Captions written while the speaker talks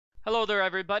Hello there,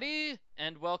 everybody,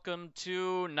 and welcome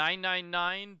to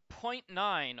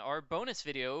 999.9, our bonus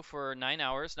video for 9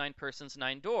 hours, 9 persons,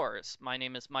 9 doors. My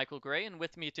name is Michael Gray, and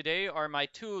with me today are my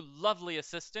two lovely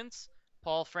assistants,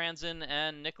 Paul Franzen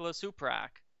and Nikola Suprak.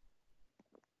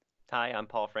 Hi, I'm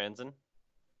Paul Franzen.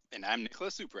 And I'm Nikola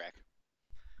Suprak.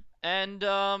 And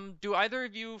do either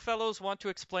of you fellows want to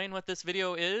explain what this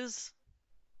video is?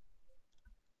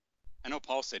 I know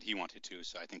Paul said he wanted to,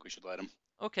 so I think we should let him.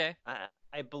 Okay.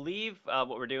 I believe what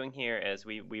we're doing here is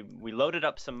we loaded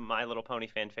up some My Little Pony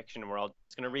fan fiction, and we're all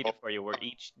just going to read it for you. We're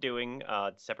each doing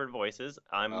separate voices.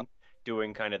 Uh, I'm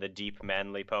doing kind of the deep,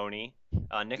 manly pony.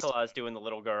 Nicola's doing the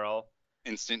little girl.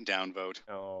 Instant downvote.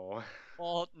 Oh.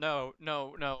 Well, no. We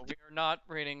are not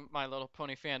reading My Little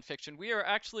Pony fan fiction. We are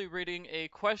actually reading a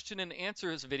question and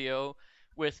answers video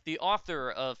with the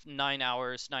author of 9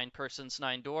 Hours, 9 Persons,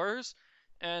 9 Doors.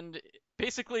 And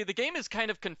basically, the game is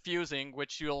kind of confusing,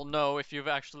 which you'll know if you've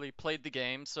actually played the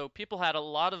game. So people had a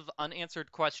lot of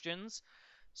unanswered questions.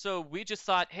 So we just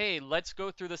thought, hey, let's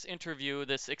go through this interview,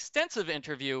 this extensive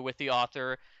interview with the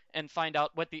author, and find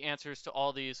out what the answers to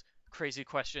all these crazy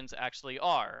questions actually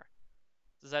are.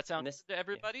 Does that And sound this, good to yeah,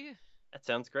 everybody? that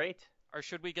sounds great. Or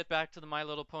should we get back to the My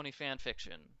Little Pony fan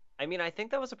fiction? I mean, I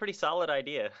think that was a pretty solid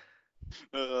idea.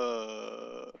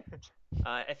 Uh,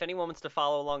 If anyone wants to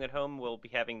follow along at home, we'll be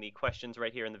having the questions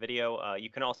right here in the video. You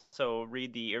can also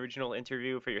read the original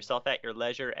interview for yourself at your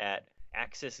leisure at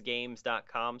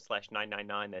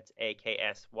axisgames.com/999. That's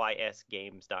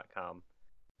AKSYSgames.com.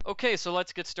 Okay, so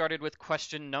let's get started with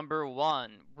question number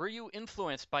one. Were you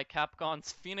influenced by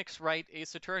Capcom's Phoenix Wright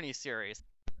Ace Attorney series?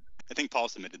 I think Paul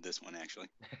submitted this one, actually.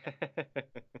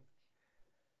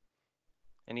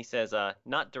 And he says,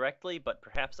 not directly, but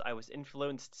perhaps I was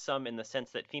influenced some in the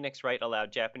sense that Phoenix Wright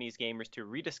allowed Japanese gamers to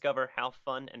rediscover how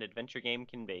fun an adventure game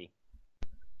can be.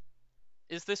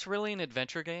 Is this really an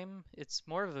adventure game? It's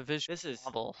more of a visual This is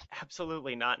novel.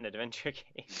 absolutely not an adventure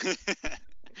game.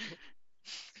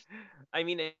 I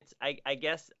mean, I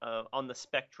guess on the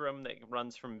spectrum that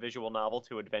runs from visual novel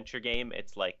to adventure game,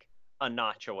 it's like a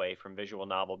notch away from visual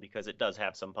novel because it does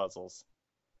have some puzzles.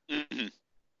 Mhm.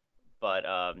 But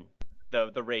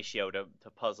the ratio to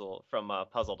puzzle from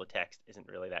puzzle to text isn't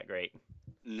really that great.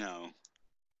 No.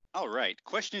 All right.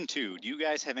 Question two. Do you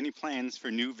guys have any plans for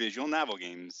new visual novel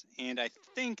games? And I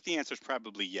think the answer is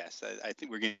probably yes. I think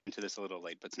we're getting into this a little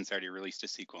late, but since I already released a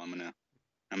sequel, I'm gonna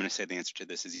say the answer to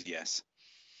this is yes.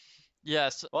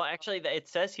 Yes. Well, actually, it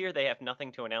says here they have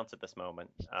nothing to announce at this moment,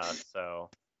 so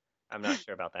I'm not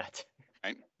sure about that.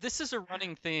 Right? This is a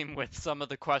running theme with some of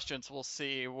the questions we'll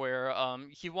see where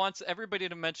he wants everybody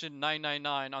to mention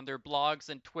 999 on their blogs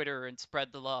and Twitter and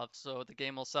spread the love so the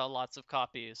game will sell lots of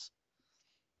copies.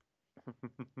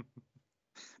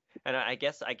 And I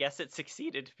guess it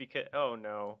succeeded because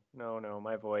no,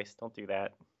 my voice, don't do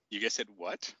that. You guys said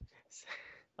what?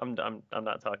 I'm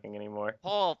not talking anymore.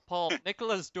 Paul,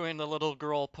 Nicola's doing the little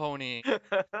girl pony.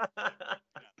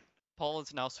 Paul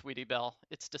is now Sweetie Belle.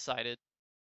 It's decided.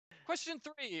 Question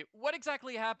three. What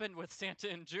exactly happened with Santa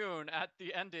and June at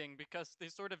the ending? Because they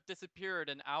sort of disappeared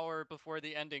an hour before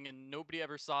the ending and nobody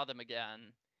ever saw them again.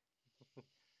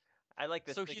 I like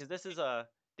this So he's because this is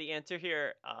the answer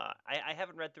here. I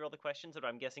haven't read through all the questions, but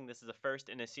I'm guessing this is a first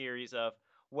in a series of,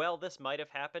 well, this might have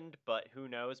happened, but who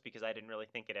knows because I didn't really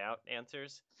think it out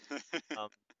answers.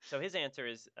 So his answer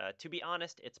is, to be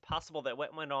honest, it's possible that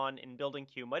what went on in Building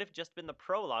Q might have just been the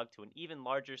prologue to an even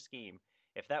larger scheme.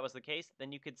 If that was the case,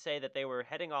 then you could say that they were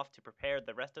heading off to prepare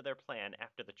the rest of their plan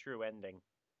after the true ending.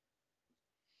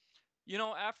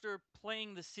 after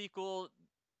playing the sequel,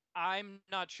 I'm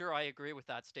not sure I agree with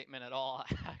that statement at all,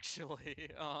 actually.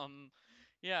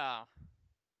 Yeah.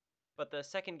 But the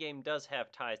second game does have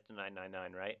ties to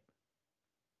 999, right?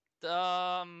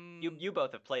 Um, You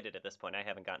both have played it at this point. I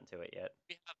haven't gotten to it yet.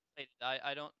 we have played it.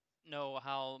 I don't know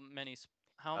how many,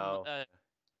 Oh,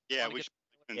 Yeah, want to we get.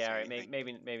 shouldn't yeah, say all right.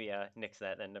 anything. Maybe nix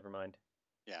that then. Never mind.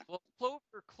 Yeah. Well,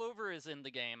 Clover is in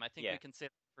the game. I think we Yeah, can say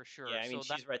that for yeah. sure. I mean,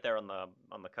 So that she's right there on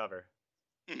the cover.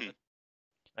 Mhm.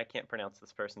 I can't pronounce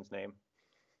this person's name.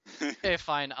 okay,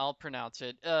 fine, I'll pronounce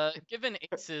it. Given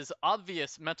Ace's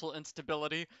obvious mental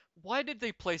instability, why did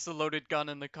they place a loaded gun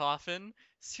in the coffin?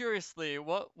 Seriously,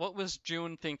 what was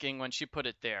June thinking when she put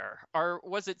it there? Or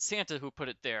was it Santa who put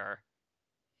it there?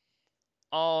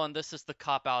 Oh, and this is the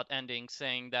cop-out ending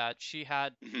saying that she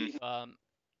had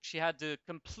to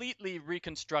completely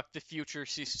reconstruct the future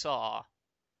she saw.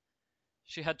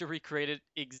 She had to recreate it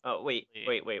Oh,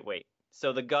 exactly. wait.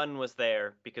 So the gun was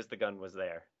there because the gun was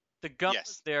there. The gun was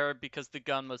Yes. there because the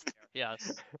gun was there.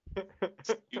 Yes.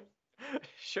 You,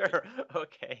 Sure.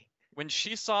 Okay. When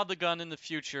she saw the gun in the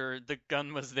future, the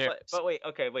gun was there. But wait,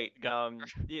 okay, wait. Gun.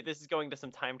 This is going to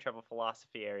some time travel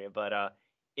philosophy area, but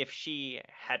if she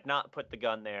had not put the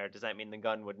gun there, does that mean the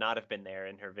gun would not have been there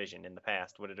in her vision in the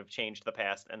past? Would it have changed the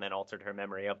past and then altered her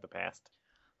memory of the past?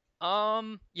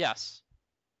 Yes.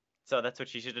 So that's what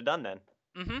she should have done then.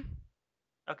 Mm-hmm.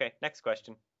 Okay, next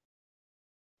question.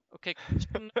 Okay,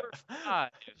 question number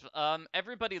 5.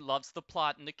 Everybody loves the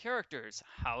plot and the characters.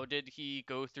 How did he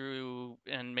go through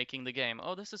in making the game?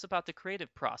 Oh, this is about the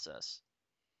creative process.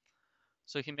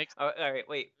 So he makes. All right,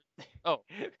 wait. Oh.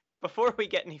 Before we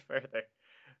get any further,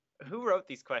 who wrote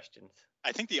these questions?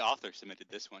 I think the author submitted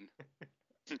this one.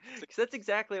 Because that's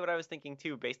exactly what I was thinking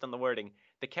too, based on the wording.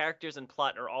 The characters and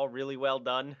plot are all really well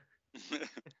done.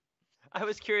 I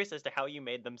was curious as to how you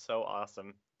made them so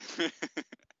awesome.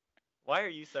 Why are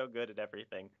you so good at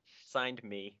everything? Signed,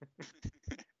 me.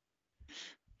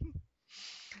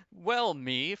 Well,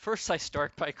 me. First I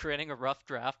start by creating a rough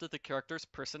draft of the characters'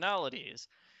 personalities.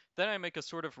 Then I make a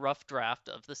sort of rough draft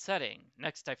of the setting.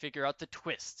 Next I figure out the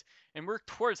twist, and work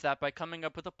towards that by coming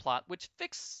up with a plot which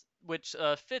fits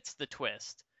the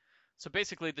twist. So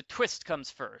basically the twist comes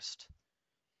first.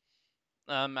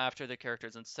 After the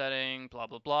characters and setting, blah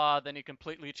blah blah, then he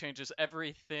completely changes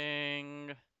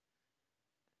everything.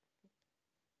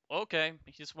 Okay,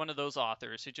 he's one of those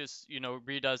authors who just,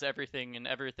 redoes everything and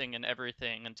everything and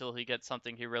everything until he gets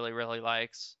something he really, really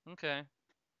likes. Okay.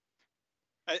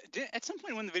 At some point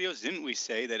in one of the videos, didn't we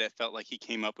say that it felt like he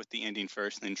came up with the ending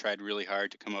first and then tried really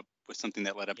hard to come up with something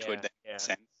that led up to it that made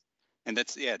sense? And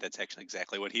that's actually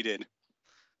exactly what he did.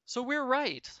 So we're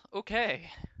right. Okay.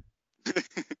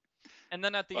 And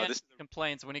then at the end, he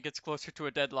complains when he gets closer to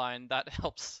a deadline. That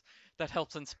helps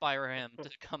inspire him to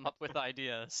come up with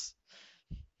ideas.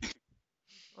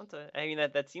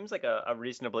 That seems like a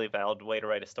reasonably valid way to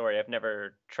write a story. I've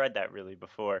never tried that really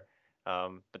before,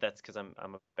 but that's because I'm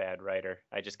a bad writer.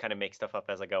 I just kind of make stuff up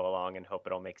as I go along and hope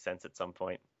it all makes sense at some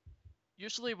point.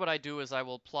 Usually what I do is I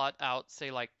will plot out, say,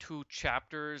 like 2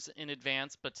 chapters in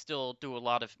advance, but still do a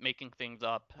lot of making things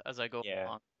up as I go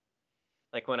along.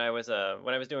 Like when I was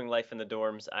doing Life in the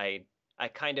Dorms, I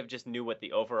kind of just knew what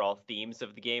the overall themes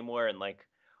of the game were and like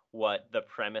what the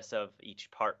premise of each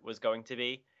part was going to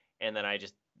be, and then I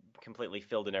just completely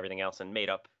filled in everything else and made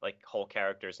up like whole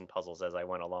characters and puzzles as I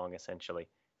went along, essentially.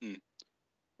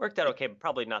 Worked out okay, but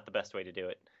probably not the best way to do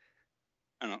it.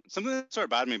 I don't know. Something that sort of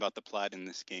bothered me about the plot in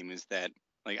this game is that,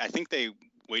 like, I think they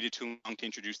waited too long to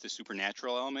introduce the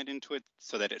supernatural element into it,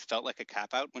 so that it felt like a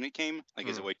cop out when it came, like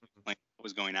as a way to explain what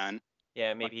was going on.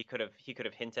 Yeah, maybe he could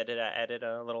have hinted at it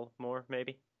a little more,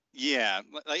 maybe. Yeah,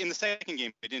 like in the second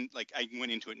game, it didn't like I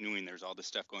went into it knowing there's all this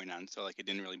stuff going on, so like it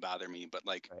didn't really bother me. But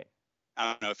like, right. I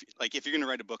don't know if you're gonna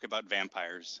write a book about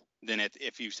vampires, then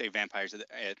if you say vampires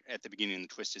at the beginning and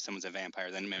the twist is someone's a vampire,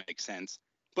 then it makes sense.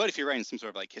 But if you're writing some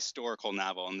sort of like historical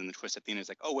novel and then the twist at the end is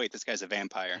like, oh wait, this guy's a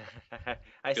vampire.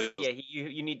 I see. Yeah,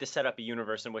 you need to set up a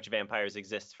universe in which vampires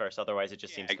exist first, otherwise it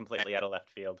just seems completely out of left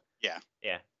field. Yeah.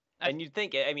 Yeah. And you'd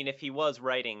think, I mean, if he was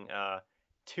writing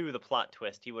to the plot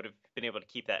twist, he would have been able to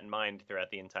keep that in mind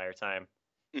throughout the entire time.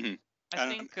 Mm-hmm.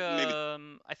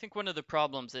 I think one of the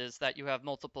problems is that you have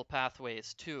multiple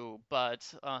pathways too,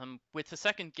 but with the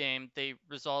second game, they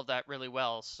resolve that really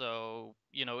well. So,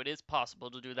 it is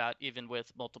possible to do that even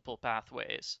with multiple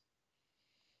pathways.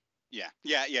 Yeah,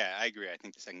 I agree. I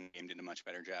think the second game did a much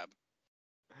better job.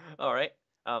 All right.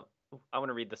 I want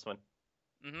to read this one.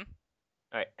 Mm-hmm.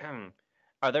 All right.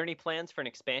 Are there any plans for an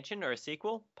expansion or a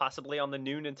sequel, possibly on the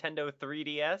new Nintendo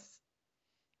 3DS?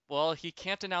 Well, he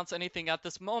can't announce anything at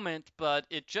this moment, but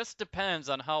it just depends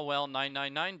on how well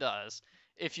 999 does.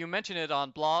 If you mention it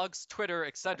on blogs, Twitter,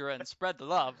 etc., and spread the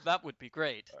love, that would be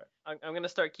great. Right. I'm going to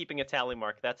start keeping a tally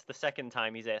mark. That's the second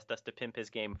time he's asked us to pimp his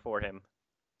game for him.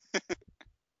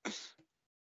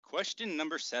 Question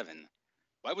number 7.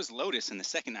 Why was Lotus in the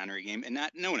second Honorary game and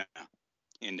not Nona?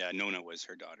 And Nona was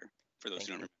her daughter, for those who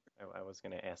don't remember. I was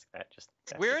going to ask that.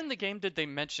 Where in the game did they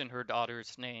mention her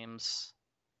daughter's names?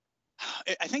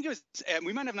 I think it was,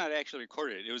 we might have not actually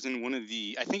recorded it. It was in one of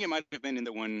the, I think it might have been in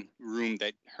the one room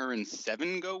that her and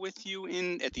Seven go with you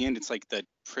in. At the end, it's like the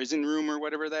prison room or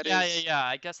whatever that is. Yeah.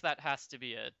 I guess that has to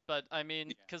be it. But I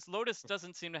mean, because Lotus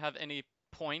doesn't seem to have any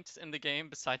point in the game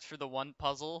besides for the one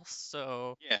puzzle.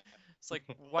 So it's like,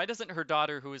 why doesn't her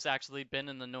daughter, who has actually been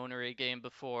in the Nonary game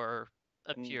before,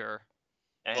 appear?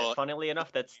 Well, funnily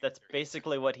enough, that's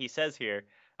basically what he says here.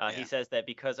 He says that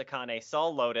because Akane saw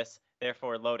Lotus,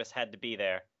 therefore Lotus had to be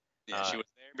there. Yeah, she was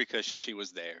there because she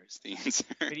was there is the answer.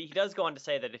 But he does go on to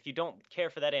say that if you don't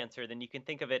care for that answer, then you can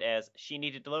think of it as she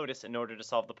needed Lotus in order to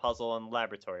solve the puzzle in the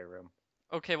laboratory room.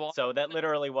 Okay, well, So that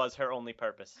literally was her only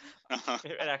purpose. Uh-huh.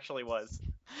 It actually was.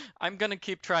 I'm gonna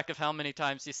keep track of how many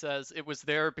times he says it was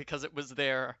there because it was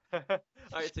there. All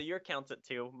right, so your count's at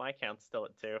 2. My count's still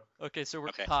at 2. Okay, so we're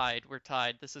Okay. tied. We're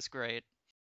tied. This is great.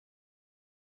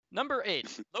 Number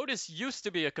 8. Lotus used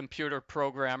to be a computer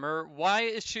programmer. Why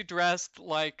is she dressed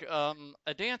like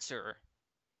a dancer?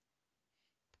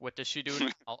 What does she do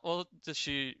now? Well, does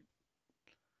she...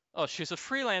 Oh, she's a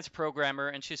freelance programmer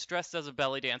and she's dressed as a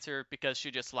belly dancer because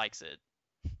she just likes it.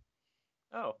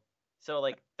 Oh, so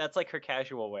like that's like her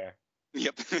casual wear.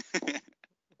 Yep.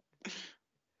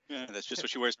 Yeah, that's just what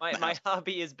she wears. My around the my house.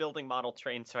 hobby is building model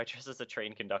trains, so I dress as a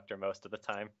train conductor most of the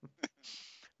time.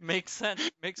 Makes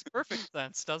sense. Makes perfect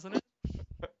sense, doesn't it?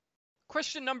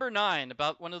 Question number 9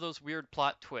 about one of those weird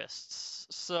plot twists.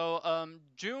 So,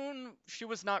 June, she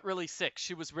was not really 6,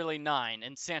 she was really 9,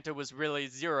 and Santa was really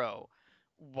 0.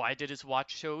 Why did his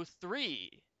watch show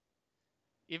 3?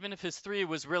 Even if his 3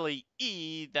 was really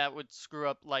E, that would screw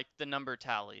up, like, the number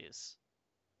tallies.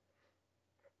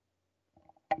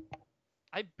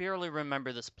 I barely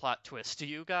remember this plot twist. Do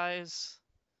you guys?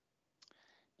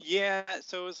 Yeah,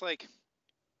 so it was like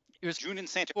It was June and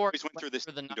Santa before always went through this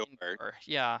for the 9 door. door.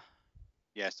 Yeah.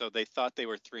 Yeah, so they thought they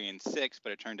were 3 and 6,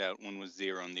 but it turned out one was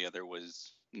 0 and the other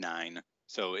was 9.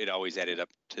 So it always added up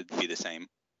to be the same.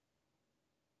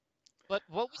 But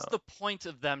what was Huh. the point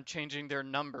of them changing their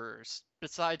numbers,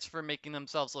 besides for making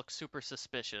themselves look super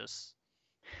suspicious?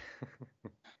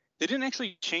 They didn't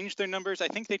actually change their numbers. I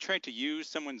think they tried to use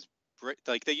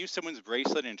they used someone's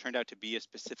bracelet and it turned out to be a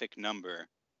specific number,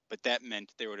 but that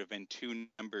meant there would have been 2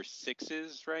 number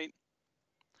 6s, right?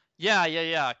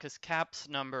 Yeah, because Cap's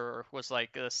number was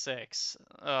like a 6.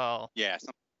 Oh, Yeah,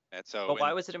 something like that. So But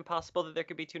why was it impossible that there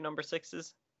could be 2 number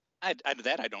 6s? I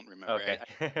don't remember. Okay.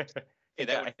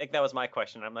 I think that was my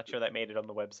question. I'm not sure that made it on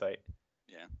the website.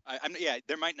 Yeah,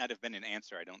 there might not have been an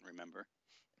answer. I don't remember.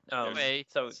 anyway,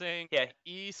 so saying yeah,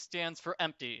 E stands for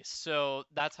empty, so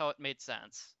that's how it made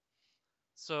sense.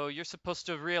 So you're supposed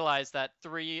to realize that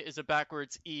 3 is a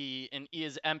backwards E, and E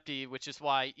is empty, which is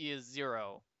why E is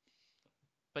 0.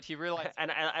 But he realized...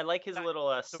 and I like his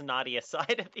little snotty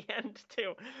aside at the end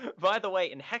too. By the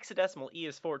way, in hexadecimal, E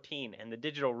is 14, and the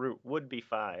digital root would be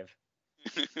 5.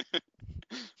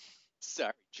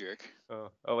 Sorry, jerk.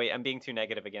 Oh wait, I'm being too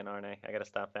negative again, aren't I? I gotta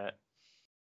stop that.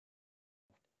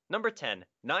 Number 10,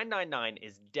 999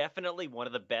 is definitely one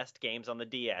of the best games on the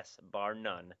DS, bar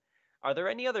none. Are there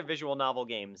any other visual novel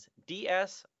games,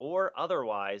 DS or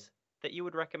otherwise, that you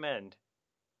would recommend?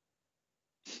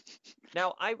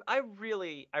 Now, I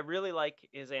really like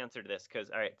his answer to this because,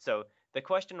 all right, so the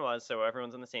question was, so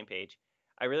everyone's on the same page.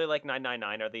 I really like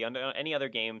 999. Are there any other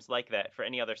games like that for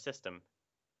any other system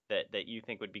that you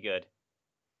think would be good?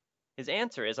 His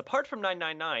answer is, apart from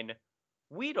 999,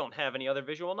 we don't have any other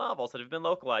visual novels that have been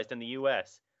localized in the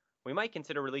US. We might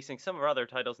consider releasing some of our other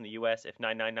titles in the US if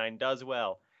 999 does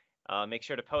well. Make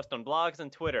sure to post on blogs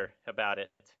and Twitter about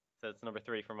it. So that's number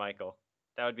 3 for Michael.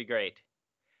 That would be great.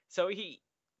 So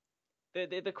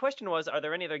the question was, are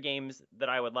there any other games that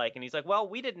I would like? And he's like, well,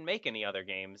 we didn't make any other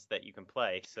games that you can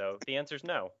play. So the answer is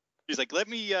no. He's like, let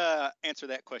me answer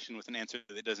that question with an answer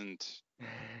that doesn't.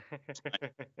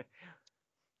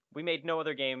 We made no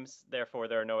other games, therefore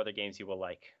there are no other games you will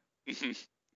like.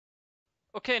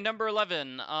 Okay, number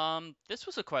 11. This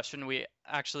was a question we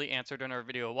actually answered in our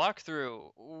video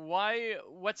walkthrough.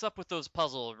 What's up with those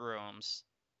puzzle rooms?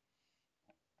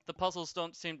 The puzzles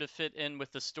don't seem to fit in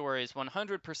with the stories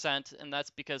 100%, and that's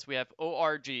because we have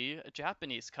ORG, a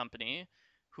Japanese company,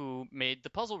 who made the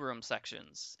puzzle room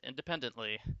sections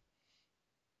independently.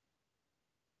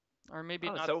 Or maybe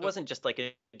not. So it wasn't just like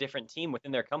a different team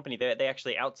within their company. They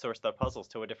actually outsourced the puzzles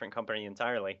to a different company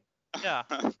entirely. Yeah.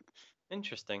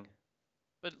 Interesting.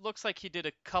 But it looks like he did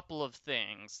a couple of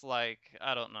things, like,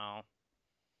 I don't know.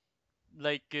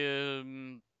 Like,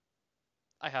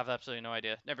 I have absolutely no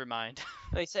idea. Never mind.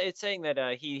 It's saying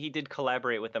that he did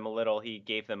collaborate with them a little. He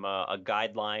gave them a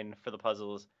guideline for the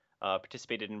puzzles,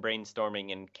 participated in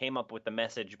brainstorming, and came up with the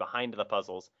message behind the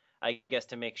puzzles. I guess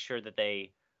to make sure that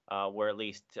they were at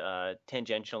least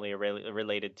tangentially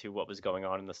related to what was going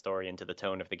on in the story and to the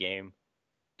tone of the game.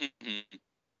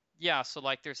 Yeah, so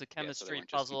like there's a Yeah, so they chemistry weren't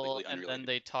just puzzle, completely and then unrelated.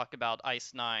 they talk about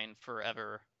Ice 9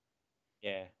 forever.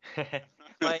 Yeah.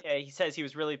 But he says he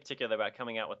was really particular about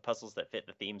coming out with puzzles that fit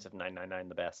the themes of 999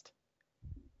 the best.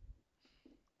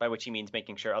 By which he means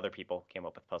making sure other people came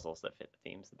up with puzzles that fit the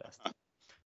themes the best.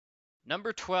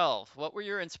 Number 12. What were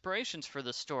your inspirations for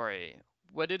the story?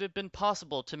 Would it have been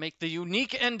possible to make the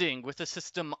unique ending with a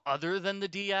system other than the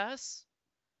DS?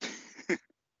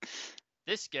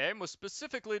 This game was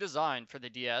specifically designed for the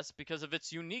DS because of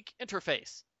its unique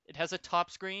interface. It has a top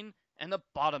screen and a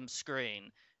bottom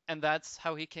screen, and that's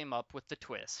how he came up with the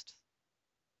twist.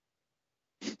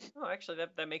 Oh, actually,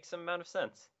 that makes some amount of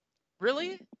sense.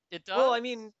 Really? It does? Well, I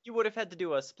mean, you would have had to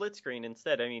do a split screen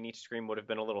instead. I mean, each screen would have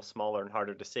been a little smaller and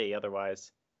harder to see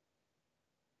otherwise.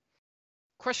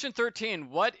 Question 13.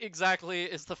 What exactly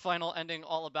is the final ending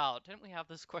all about? Didn't we have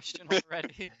this question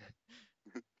already?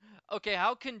 Okay,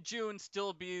 how can June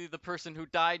still be the person who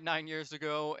died 9 years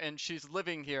ago and she's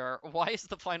living here? Why is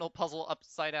the final puzzle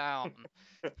upside down?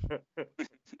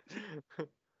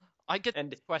 I get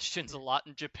And these questions a lot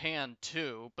in Japan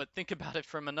too, but think about it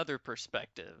from another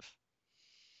perspective.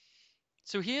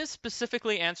 So he is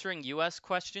specifically answering US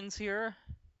questions here?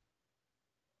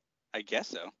 I guess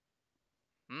so.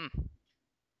 Hmm.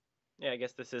 yeah, I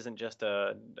guess this isn't just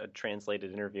a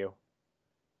translated interview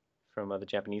from the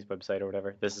Japanese website or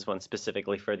whatever. This is one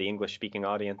specifically for the English-speaking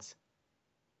audience.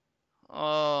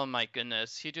 Oh my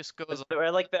goodness. He just goes I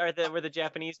like were the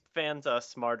Japanese fans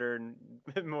smarter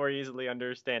and more easily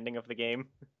understanding of the game?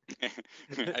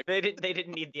 They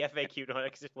didn't need the FAQ to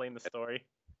explain the story.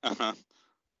 Uh-huh.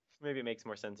 Maybe it makes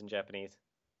more sense in Japanese.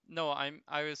 No,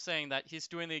 I was saying that he's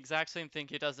doing the exact same thing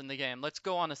he does in the game. Let's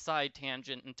go on a side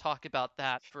tangent and talk about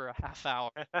that for a half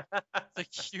hour.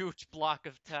 It's a huge block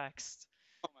of text.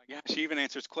 Oh my gosh, he even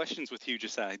answers questions with huge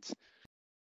asides.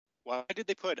 Why did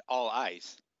they put all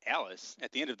eyes, Alice,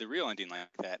 at the end of the real ending like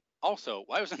that? Also,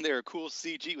 why wasn't there a cool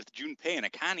CG with Junpei and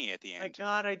Akane at the My end?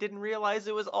 God, I didn't realize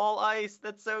it was all ice.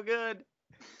 That's so good.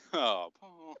 Oh,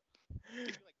 Paul.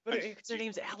 But her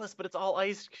name's Alice, but it's all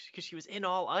ice because she was in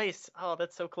all ice. Oh,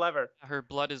 that's so clever. Her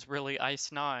blood is really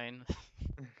Ice 9.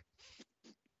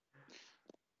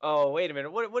 Oh, wait a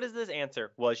minute. What is this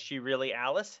answer? Was she really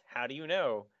Alice? How do you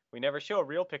know? We never show a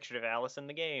real picture of Alice in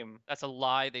the game. That's a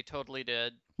lie, they totally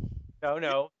did.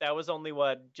 No, that was only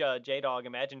what J-Dog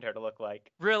imagined her to look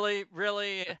like. Really?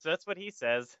 Really? That's what he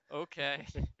says. Okay.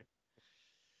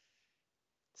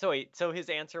 So wait, so his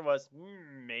answer was,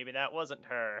 maybe that wasn't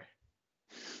her.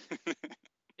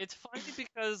 It's funny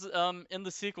because in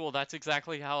the sequel that's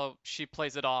exactly how she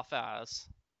plays it off as.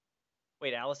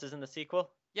 Wait, Alice is in the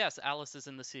sequel? Yes, Alice is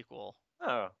in the sequel.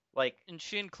 Oh, like, And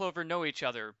she and Clover know each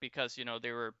other because,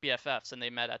 they were BFFs and they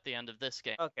met at the end of this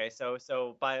game. okay,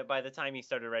 so by the time he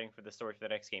started writing for the story for the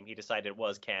next game, he decided it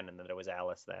was canon that it was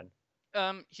Alice then.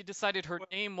 He decided her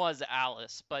name was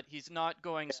Alice, but he's not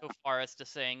going so far as to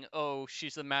saying, oh,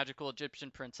 she's the magical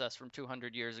Egyptian princess from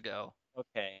 200 years ago.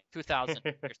 Okay. 2,000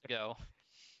 years ago.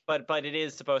 But it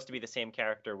is supposed to be the same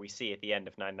character we see at the end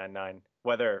of 999,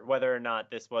 whether or not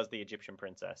this was the Egyptian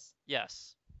princess.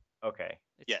 Yes. Okay.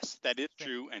 Yes, that is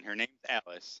true, and her name's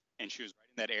Alice, and she was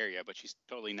right in that area, but she's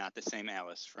totally not the same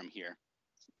Alice from here.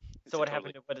 So what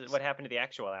happened to the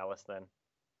actual Alice then?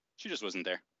 She just wasn't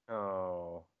there.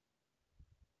 Oh.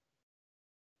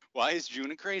 Why is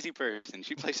June a crazy person?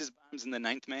 She places bombs in the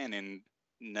Ninth Man in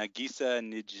Nagisa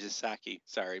Nijisaki.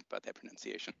 Sorry about that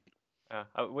pronunciation.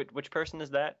 Which person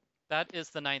is that? That is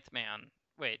the Ninth Man.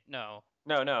 Wait, no.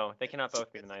 No, they cannot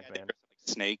both be the That's Ninth guy Man. that dressed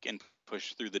like Snake and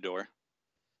push through the door,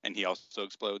 and he also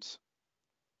explodes.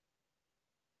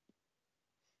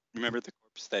 Remember the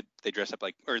corpse that they dress up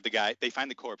like, or the guy, they find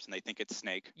the corpse and they think it's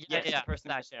Snake. Yes, the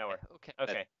person in the shower. Okay.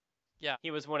 Okay. Yeah.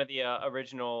 He was one of the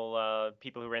original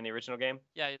people who ran the original game.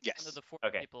 Yeah, it's Yes. one of the 4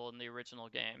 Okay. people in the original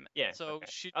game. Yeah. So okay.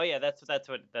 she Oh yeah, that's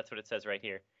what it says right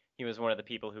here. He was one of the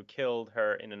people who killed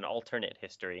her in an alternate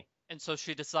history. and so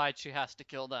she decides she has to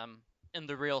kill them in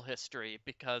the real history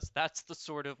because that's the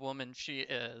sort of woman she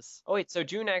is. Oh wait, so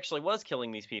June actually was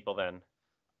killing these people then?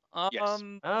 Yes.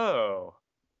 Oh.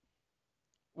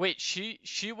 Wait, she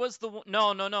was the one.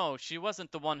 No, she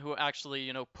wasn't the one who actually,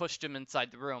 pushed him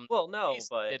inside the room. Well, no, She's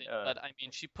but did it, but I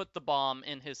mean, she put the bomb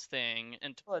in his thing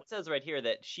and well, it says right here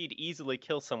that she'd easily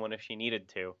kill someone if she needed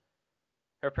to.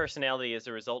 Her personality is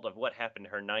a result of what happened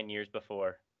to her 9 years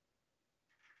before.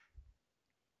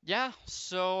 yeah,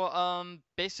 so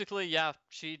basically, yeah,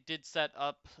 she did set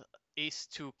up Ace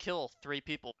to kill 3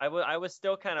 people. I was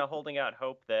still kind of holding out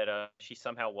hope that she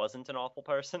somehow wasn't an awful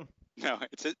person. No,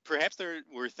 perhaps there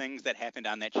were things that happened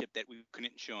on that ship that we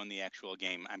couldn't show in the actual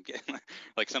game. I'm getting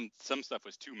like some stuff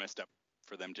was too messed up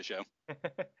for them to show.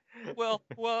 Well,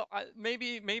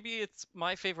 maybe it's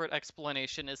my favorite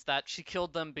explanation is that she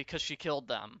killed them because she killed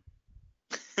them.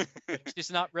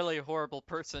 She's not really a horrible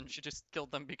person. She just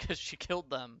killed them because she killed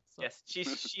them. So, Yes,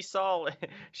 she saw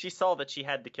that she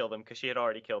had to kill them because she had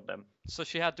already killed them. so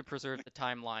she had to preserve the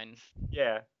timeline.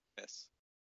 Yeah. Yes.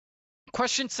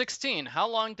 Question 16. How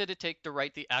long did it take to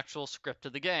write the actual script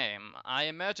of the game? I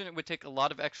imagine it would take a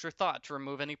lot of extra thought to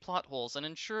remove any plot holes and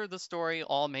ensure the story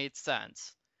all made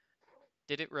sense.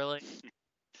 Did it really?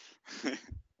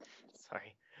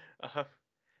 Sorry.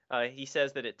 He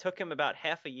says that it took him about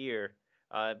half a year,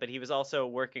 but he was also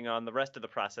working on the rest of the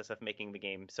process of making the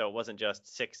game, so it wasn't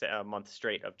just 6 months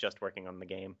straight of just working on the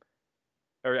game.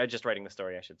 Or just writing the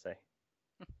story, I should say.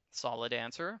 Solid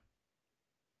answer.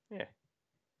 Yeah.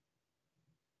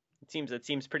 It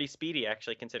seems pretty speedy,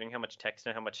 actually, considering how much text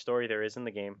and how much story there is in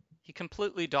the game. He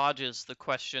completely dodges the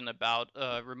question about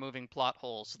removing plot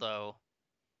holes, though.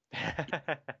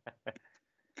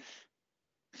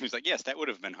 He's like, yes, that would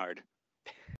have been hard.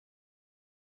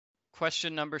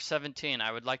 Question number 17.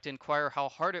 I would like to inquire how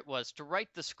hard it was to write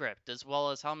the script, as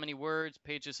well as how many words,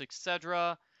 pages,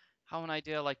 etc., how an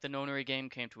idea like the Nonary game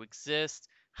came to exist,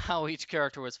 how each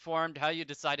character was formed, how you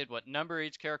decided what number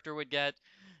each character would get.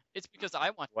 It's because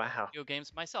I want Wow. video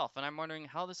games myself, and I'm wondering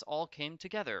how this all came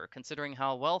together, considering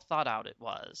how well thought out it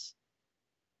was.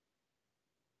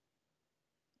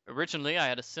 Originally, I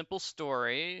had a simple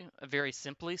story, a very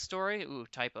simply story, ooh,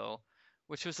 typo,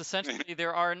 which was essentially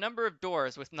there are a number of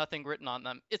doors with nothing written on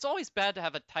them. It's always bad to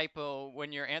have a typo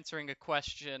when you're answering a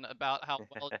question about how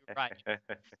well you write.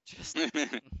 Just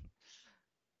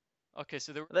okay,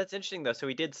 so there. That's interesting though. So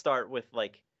he did start with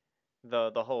like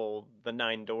the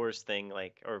 9 doors thing,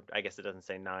 like, or I guess it doesn't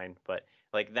say 9, but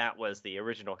like that was the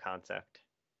original concept.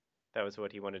 That was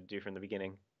what he wanted to do from the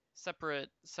beginning. Separate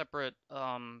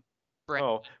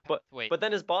Oh, wait. but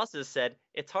then his bosses said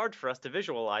it's hard for us to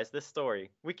visualize this story.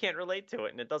 We can't relate to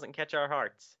it, and it doesn't catch our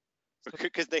hearts.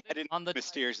 Because they had on the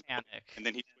mysterious, Titanic. and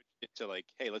then he switched it to like,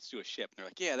 hey, let's do a ship. And they're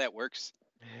like, yeah, that works.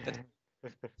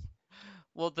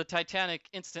 Well, the Titanic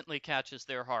instantly catches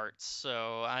their hearts,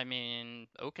 so I mean,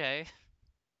 okay.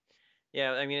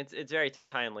 Yeah, I mean it's very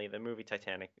timely. The movie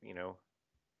Titanic,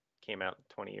 came out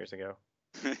 20 years ago.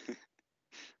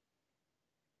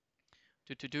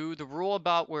 The rule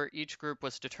about where each group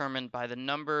was determined by the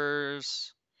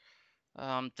numbers.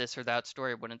 This or that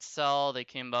story wouldn't sell. They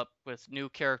came up with new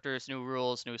characters, new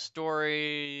rules, new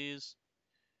stories.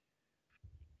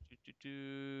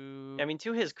 I mean,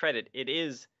 to his credit, it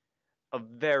is a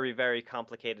very, very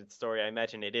complicated story. I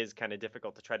imagine it is kind of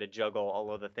difficult to try to juggle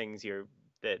all of the things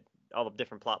all the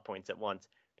different plot points at once,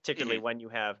 particularly when you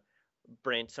have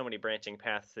so many branching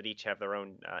paths that each have their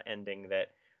own ending that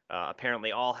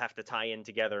apparently all have to tie in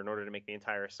together in order to make the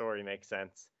entire story make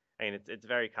sense. I mean, it's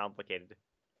very complicated.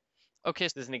 Okay.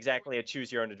 This isn't exactly a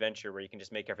choose your own adventure where you can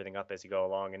just make everything up as you go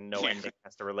along and no ending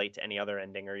has to relate to any other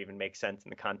ending or even make sense in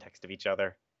the context of each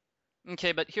other.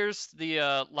 Okay, but here's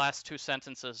the last 2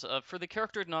 sentences. For the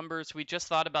character numbers, we just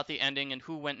thought about the ending and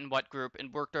who went in what group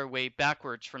and worked our way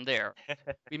backwards from there.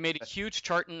 We made a huge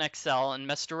chart in Excel and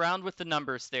messed around with the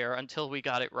numbers there until we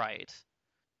got it right.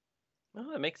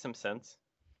 Well, that makes some sense.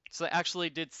 So I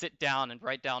actually did sit down and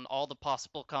write down all the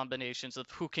possible combinations of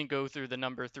who can go through the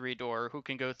number 3 door, who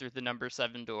can go through the number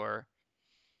 7 door.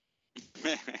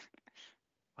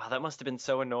 Wow, that must have been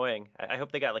so annoying. I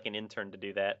hope they got like an intern to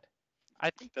do that. I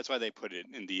think that's why they put it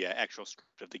in the actual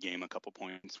script of the game. A couple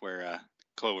points where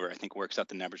Clover, I think, works out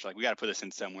the numbers. Like, we got to put this in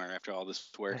somewhere after all this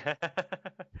work.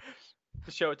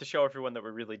 to show everyone that we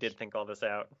really did think all this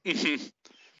out.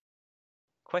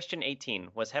 Question 18.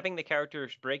 Was having the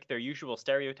characters break their usual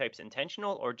stereotypes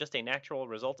intentional or just a natural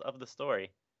result of the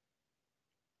story?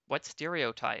 What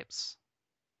stereotypes?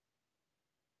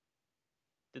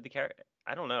 Did the character...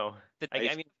 I don't know.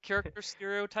 I mean, character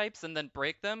stereotypes and then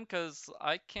break them? Because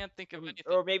I can't think of anything.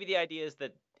 Or maybe the idea is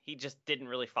that he just didn't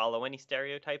really follow any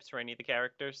stereotypes for any of the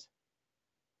characters.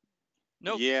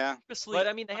 No. Yeah. But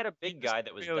I mean, they had a big guy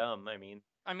that was dumb.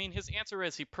 I mean, his answer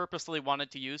is he purposely wanted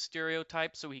to use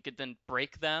stereotypes so he could then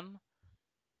break them.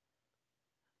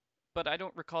 But I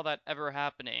don't recall that ever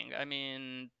happening. I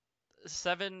mean,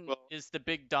 7 is the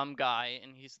big dumb guy,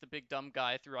 and he's the big dumb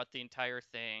guy throughout the entire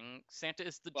thing. Santa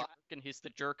is the jerk, and he's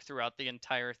the jerk throughout the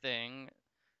entire thing.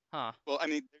 Huh. Well, I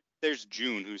mean, there's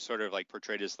June, who's sort of like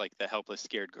portrayed as like the helpless,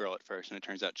 scared girl at first, and it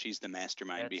turns out she's the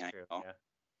mastermind behind it all.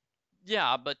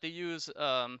 Yeah, but they use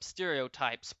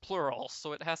stereotypes, plural,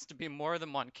 so it has to be more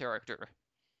than one character.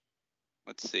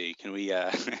 Let's see. Can we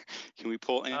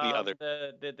pull any other?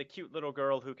 The cute little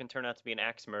girl who can turn out to be an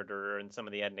axe murderer in some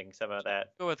of the endings. How about that?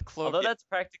 Go with Clover. Although that's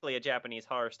practically a Japanese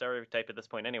horror stereotype at this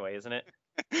point anyway, isn't it?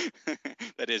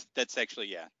 That's actually,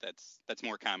 yeah. That's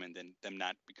more common than them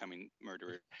not becoming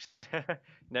murderers.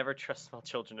 Never trust small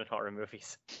children in horror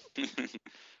movies.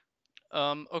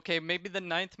 Okay, maybe the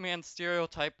 9th man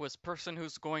stereotype was person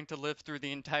who's going to live through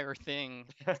the entire thing.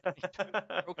 He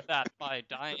broke that by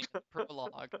dying in the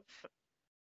prologue.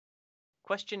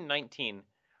 Question 19.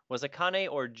 Was Akane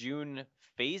or June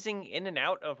phasing in and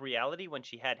out of reality when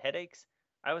she had headaches?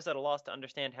 I was at a loss to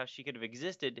understand how she could have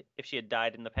existed if she had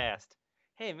died in the past.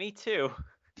 Hey, me too.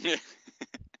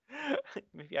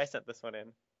 Maybe I sent this one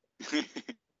in.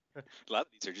 A lot of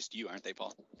these are just you, aren't they,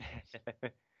 Paul?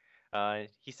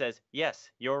 He says, yes,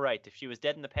 you're right. If she was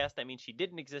dead in the past, that means she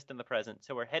didn't exist in the present.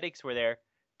 So her headaches were there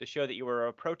to show that you were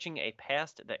approaching a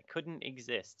past that couldn't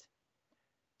exist.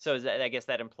 So I guess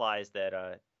that implies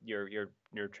that you're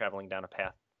traveling down a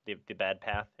path, the bad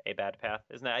path, a bad path,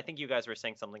 isn't it? I think you guys were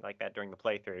saying something like that during the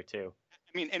playthrough too.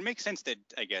 I mean, it makes sense that,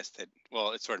 I guess, that,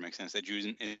 well, it sort of makes sense that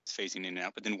June is phasing in and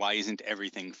out, but then why isn't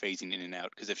everything phasing in and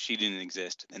out? Because if she didn't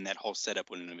exist, then that whole setup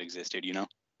wouldn't have existed, you know?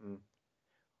 Mm.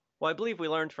 Well, I believe we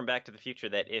learned from Back to the Future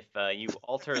that if you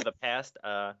alter the past,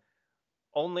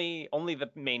 only the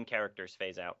main characters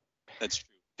phase out. That's true.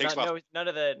 Takes off. None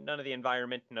of the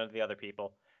environment, none of the other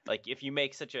people. Like if you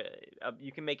make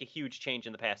you can make a huge change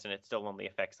in the past and it still only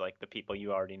affects like the people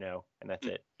you already know, and that's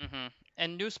it. Mm-hmm.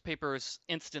 And newspapers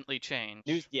instantly change.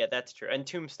 Yeah, that's true. And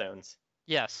tombstones.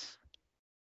 Yes.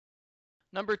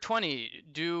 Number 20.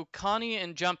 Do Connie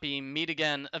and Jumpy meet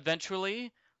again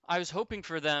eventually? I was hoping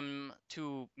for them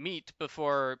to meet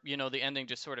before, the ending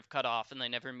just sort of cut off and they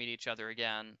never meet each other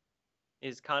again.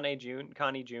 Is Connie June?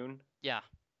 Yeah.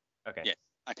 Okay. Yes,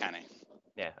 Akane.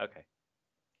 Yeah, okay.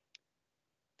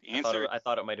 The answer... I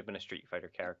thought it might have been a Street Fighter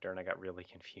character, and I got really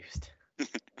confused.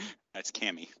 That's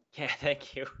Cammy. Yeah,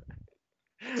 thank you.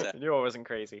 I knew I wasn't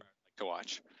crazy. I'd like to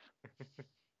watch.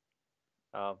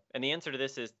 And the answer to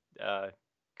this is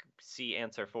C,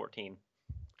 answer 14.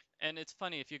 And it's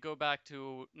funny, if you go back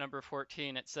to number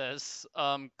 14, it says,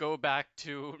 go back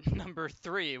to number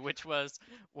 3, which was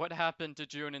what happened to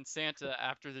June and Santa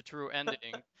after the true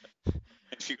ending.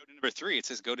 If you go to number 3, it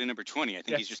says go to number 20. I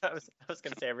think he's just... I was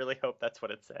going to say, I really hope that's what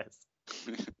it says.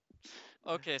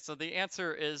 Okay, so the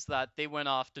answer is that they went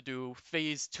off to do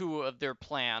phase 2 of their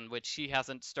plan, which he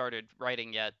hasn't started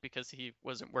writing yet because he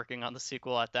wasn't working on the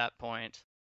sequel at that point.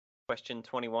 Question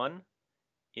 21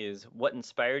 is, what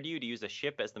inspired you to use a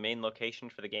ship as the main location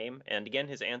for the game? And again,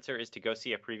 his answer is to go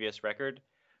see a previous record.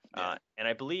 Yeah. And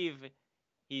I believe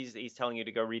he's telling you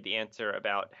to go read the answer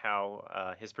about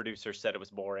how his producer said it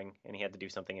was boring and he had to do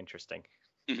something interesting.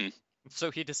 Mm-hmm.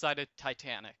 So he decided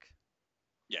Titanic.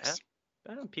 Yes.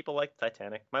 People like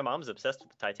Titanic. My mom's obsessed with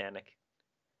the Titanic.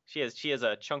 She has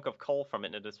a chunk of coal from it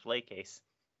in a display case.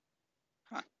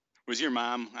 Huh. Was your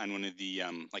mom on one of the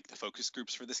the focus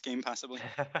groups for this game, possibly?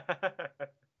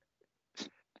 It's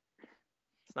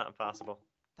not impossible.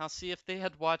 Now, see, if they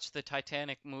had watched the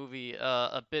Titanic movie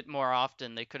a bit more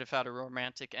often, they could have had a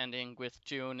romantic ending with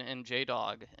June and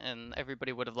J-Dog, and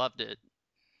everybody would have loved it.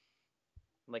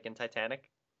 Like in Titanic?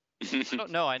 I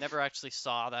don't know. I never actually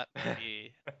saw that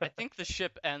movie. I think the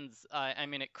ship ends. I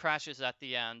mean, it crashes at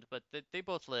the end, but they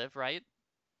both live, right?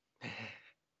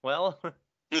 Well,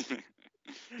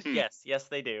 yes,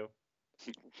 they do.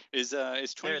 Is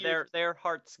 20 their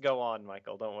hearts go on,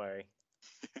 Michael. Don't worry.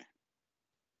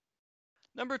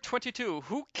 Number 22.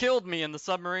 Who killed me in the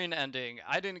submarine ending?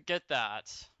 I didn't get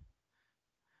that.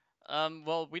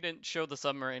 Well, we didn't show the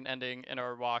submarine ending in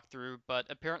our walkthrough, but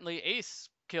apparently Ace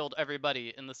killed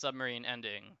everybody in the submarine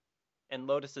ending. And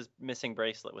Lotus's missing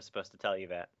bracelet was supposed to tell you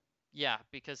that. Yeah,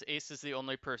 because Ace is the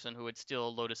only person who would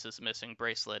steal Lotus's missing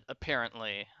bracelet,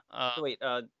 apparently. So wait,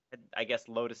 I guess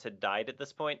Lotus had died at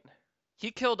this point?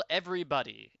 He killed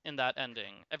everybody in that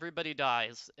ending. Everybody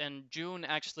dies, and June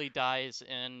actually dies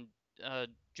in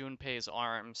Junpei's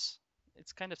arms.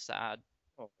 It's kind of sad.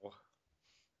 Oh.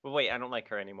 Well, wait, I don't like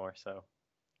her anymore, so...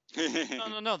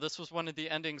 No. This was one of the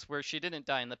endings where she didn't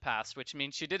die in the past, which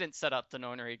means she didn't set up the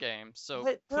Nonary game. So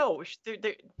what? No,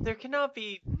 there cannot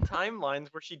be timelines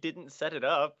where she didn't set it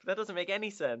up. That doesn't make any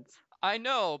sense. I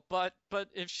know, but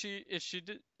if she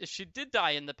did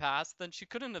die in the past, then she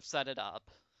couldn't have set it up.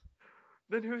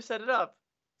 Then who set it up?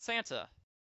 Santa.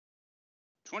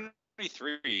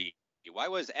 23. Why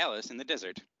was Alice in the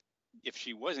desert? If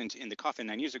she wasn't in the coffin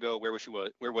 9 years ago, where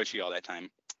was she all that time?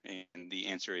 And the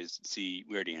answer is C.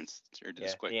 We already answered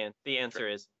this question. The answer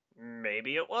is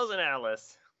maybe it wasn't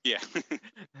Alice. Yeah.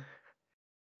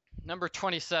 Number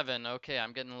 27. Okay,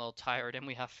 I'm getting a little tired, and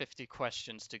we have 50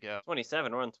 questions to go.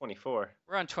 27. We're on 24.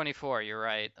 We're on 24. You're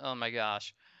right. Oh my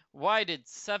gosh. Why did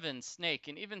Seven, Snake,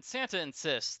 and even Santa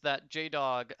insist that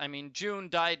June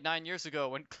died 9 years ago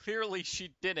when clearly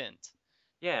she didn't?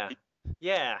 Yeah.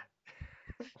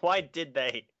 Why did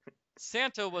they?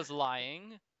 Santa was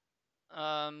lying.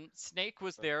 Snake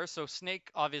was there, so Snake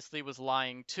obviously was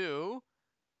lying too.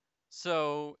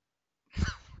 So,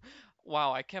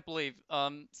 wow, I can't believe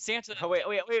Santa. Oh, wait!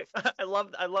 I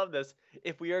love this.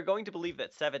 If we are going to believe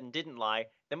that Seven didn't lie,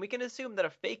 then we can assume that a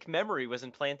fake memory was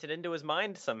implanted into his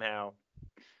mind somehow.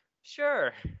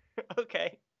 Sure.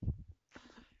 Okay.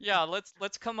 Yeah,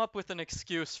 let's come up with an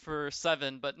excuse for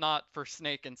Seven, but not for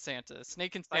Snake and Santa.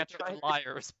 Snake and I Santa are tried-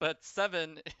 liars, but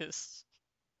Seven is.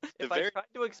 The If I very tried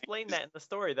to explain that in the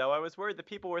story, though, I was worried that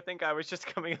people would think I was just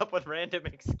coming up with random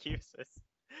excuses.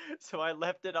 So I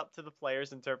left it up to the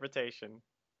player's interpretation.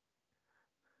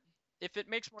 If it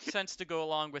makes more sense to go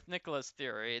along with Nikola's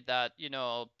theory that,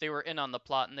 they were in on the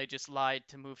plot and they just lied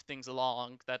to move things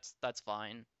along, that's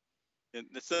fine.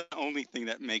 that's the only thing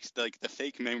that makes the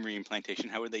fake memory implantation.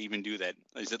 How would they even do that?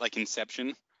 Is it like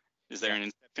Inception? Is there an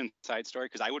Inception side story?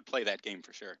 Because I would play that game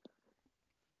for sure.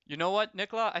 You know what,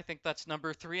 Nikola? I think that's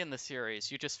number 3 in the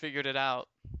series. You just figured it out.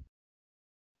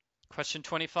 Question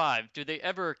 25. Do they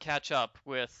ever catch up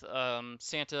with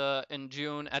Santa and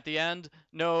June at the end?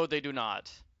 No, they do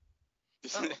not.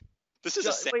 Oh. This is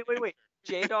a sad Wait.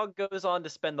 J-Dog goes on to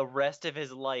spend the rest of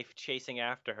his life chasing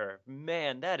after her.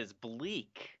 Man, that is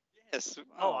bleak. Yes.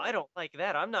 Oh, I don't like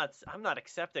that. I'm not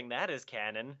accepting that as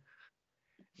canon.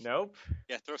 Nope.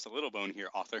 Yeah, throw us a little bone here,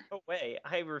 author. No way.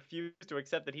 I refuse to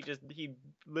accept that he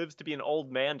lives to be an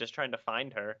old man just trying to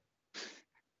find her.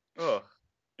 Ugh.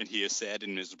 And he is sad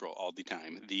and miserable all the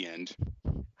time. The end.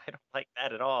 I don't like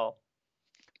that at all.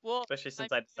 Well, Especially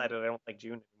since I decided I don't like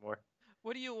June anymore.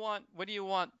 what do you want? What do you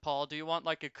want, Paul? Do you want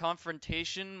like a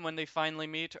confrontation when they finally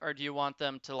meet, or do you want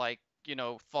them to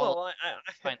fall Well,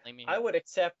 finally meet? I would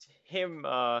accept him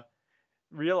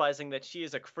realizing that she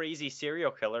is a crazy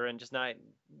serial killer and just not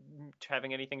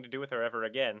having anything to do with her ever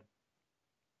again.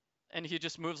 And he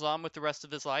just moves on with the rest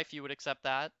of his life. You would accept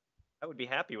that? I would be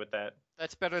happy with that.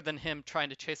 That's better than him trying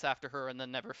to chase after her and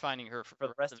then never finding her For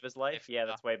the rest of his life, yeah,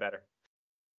 that's way better.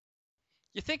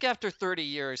 You think after 30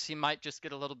 years he might just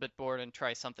get a little bit bored and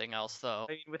try something else, though.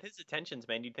 I mean, with his attentions,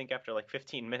 man, you'd think after like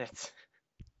 15 minutes.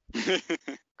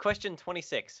 Question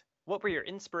 26. What were your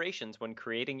inspirations when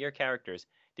creating your characters?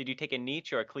 Did you take a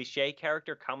niche or a cliche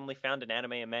character commonly found in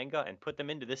anime and manga and put them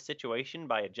into this situation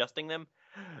by adjusting them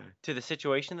to the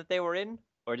situation that they were in?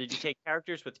 Or did you take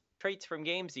characters with traits from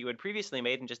games that you had previously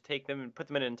made and just take them and put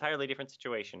them in an entirely different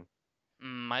situation?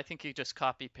 I think he just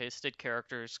copy-pasted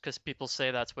characters because people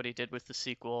say that's what he did with the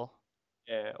sequel.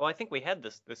 Yeah, well, I think we had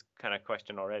this kind of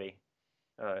question already.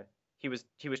 He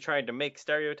was trying to make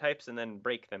stereotypes and then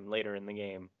break them later in the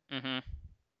game. Mm-hmm.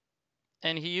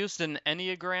 And he used an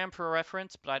Enneagram for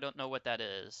reference, but I don't know what that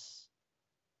is.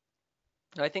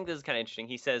 I think this is kind of interesting.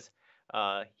 He says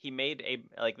he made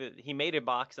a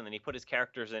box and then he put his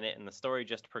characters in it, and the story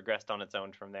just progressed on its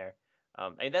own from there.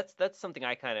 And that's something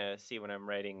I kind of see when I'm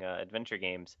writing adventure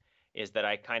games, is that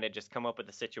I kind of just come up with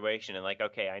a situation and like,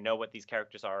 okay, I know what these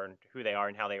characters are and who they are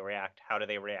and how they react. How do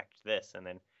they react to this? And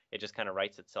then it just kind of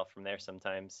writes itself from there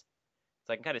sometimes.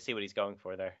 So I can kind of see what he's going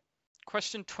for there.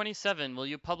 Question 27. Will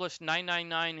you publish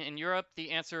 999 in Europe?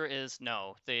 The answer is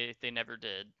no. They never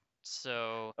did.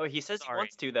 So. Oh, he says sorry. he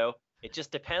wants to, though. It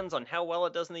just depends on how well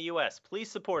it does in the U.S.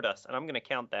 Please support us, and I'm going to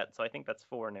count that. So I think that's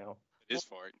 4 now. It is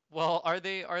for it. Well, are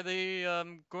they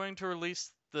going to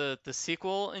release the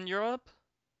sequel in Europe?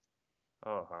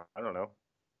 Oh, I don't know.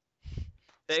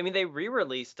 I mean, they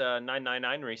re-released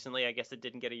 999 recently. I guess it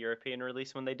didn't get a European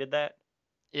release when they did that.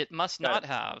 It must not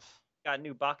have. Got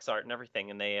new box art and everything,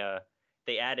 and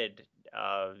they added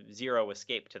Zero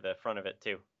Escape to the front of it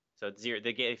too. So it's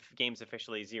the game's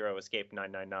officially Zero Escape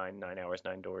 999, 9 hours,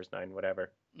 9 doors, 9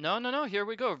 whatever. No. Here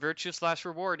we go.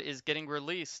 Virtue/Reward is getting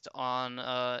released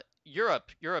on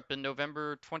Europe in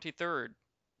November 23rd.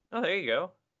 Oh, there you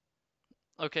go.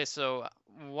 Okay, so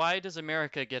why does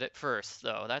America get it first,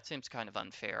 though? That seems kind of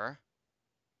unfair.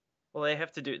 Well, they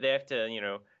have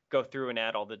to go through and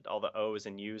add all the O's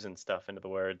and U's and stuff into the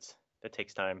words. That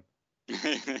takes time.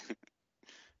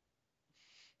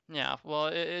 Yeah,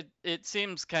 well, it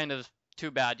seems kind of too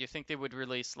bad. You think they would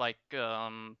release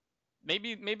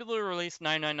maybe they'll release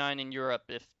 999 in Europe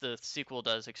if the sequel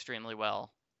does extremely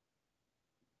well.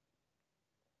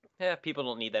 Yeah, people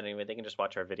don't need that anyway. They can just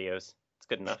watch our videos. It's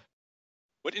good enough.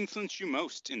 What influenced you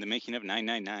most in the making of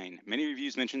 999? Many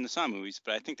reviews mention the Saw movies,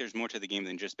 but I think there's more to the game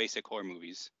than just basic horror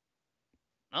movies.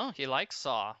 Oh, he likes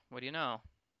Saw. What do you know?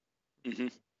 Mm-hmm.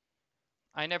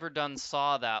 I never done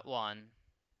Saw that one.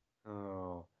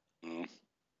 Oh.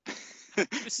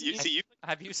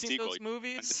 Have you seen those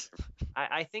movies?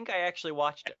 I think I actually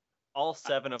watched all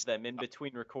 7 of them in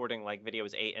between recording like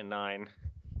videos 8 and 9.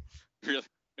 Really?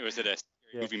 Was it a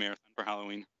movie marathon for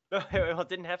Halloween? No, it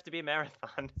didn't have to be a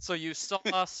marathon. So you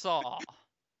saw Saw.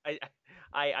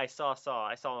 I saw Saw.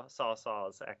 I saw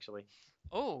Saws actually.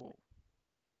 Oh.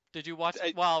 Did you watch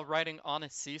it while riding on a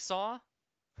seesaw?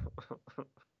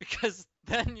 Because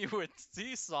then you would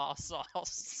seesaw.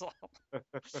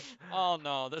 Oh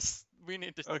no, this We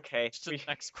need to Okay. switch to the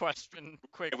next question Yeah,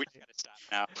 quickly. we just gotta stop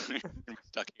now. We're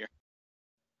stuck here.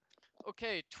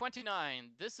 Okay,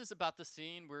 29. This is about the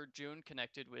scene where June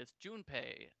connected with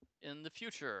Junpei in the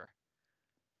future.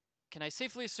 Can I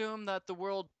safely assume that the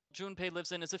world Junpei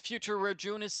lives in is a future where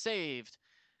June is saved?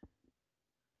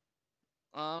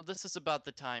 This is about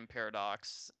the time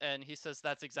paradox, and he says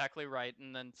that's exactly right,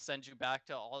 and then sends you back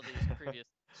to all these previous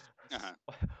questions.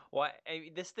 Uh-huh. Why?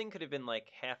 This thing could have been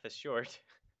like half as short.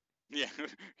 Yeah,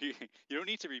 you don't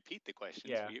need to repeat the questions.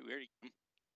 Yeah. We already.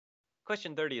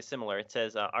 Question 30 is similar. It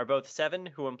says, are both Seven,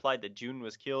 who implied that June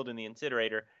was killed in the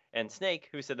incinerator, and Snake,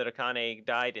 who said that Akane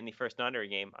died in the first non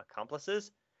game,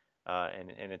 accomplices? And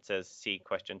it says, see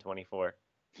question 24.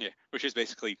 Yeah, which is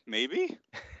basically maybe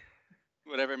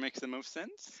whatever makes the most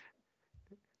sense.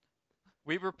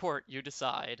 We report, you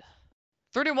decide.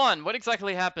 31. What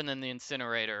exactly happened in the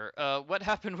incinerator? What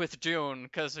happened with June?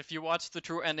 Because if you watch the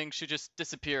true ending, she just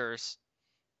disappears.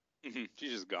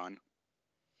 She's just gone.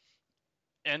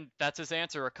 And that's his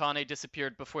answer. Akane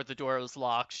disappeared before the door was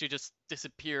locked. She just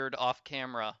disappeared off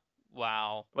camera.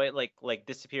 Wow. Wait, like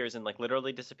disappears and like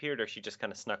literally disappeared, or she just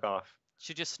kind of snuck off?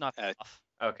 She just snuck off.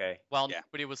 Okay. While Yeah.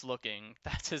 nobody was looking.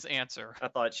 That's his answer. I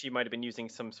thought she might have been using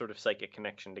some sort of psychic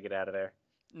connection to get out of there.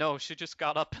 No, she just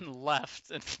got up and left,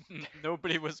 and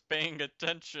nobody was paying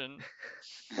attention.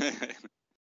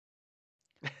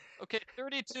 Okay,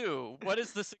 32. What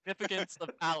is the significance of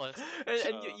Alice?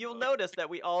 And you'll notice that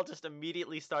we all just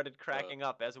immediately started cracking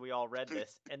up as we all read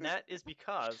this, and that is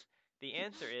because the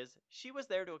answer is she was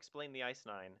there to explain the Ice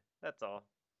Nine. That's all.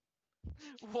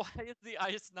 Why is the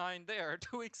Ice Nine there?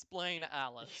 To explain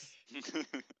Alice.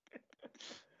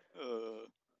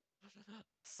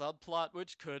 Subplot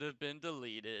which could have been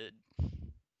deleted.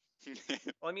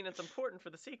 Well, I mean, it's important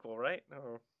for the sequel, right?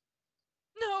 No.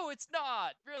 No, it's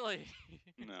not! Really?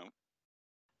 No.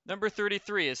 Number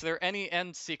 33. Is there any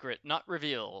end secret not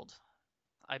revealed?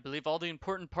 I believe all the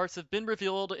important parts have been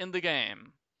revealed in the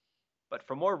game. But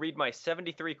for more, read my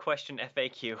 73 question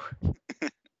FAQ.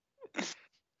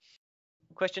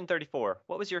 Question 34.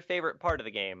 What was your favorite part of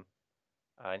the game?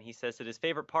 And he says that his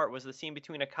favorite part was the scene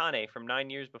between Akane from 9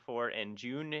 years before and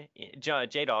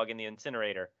J-Dog in the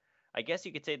incinerator. I guess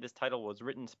you could say this title was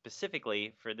written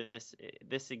specifically for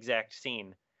this exact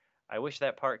scene. I wish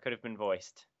that part could have been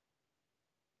voiced.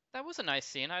 That was a nice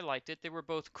scene. I liked it. They were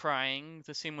both crying.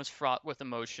 The scene was fraught with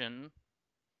emotion.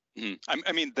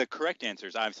 I mean, the correct answer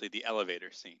is obviously the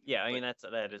elevator scene. Yeah, I mean,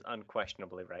 that is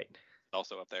unquestionably right.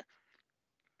 Also up there.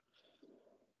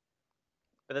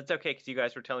 But that's okay, because you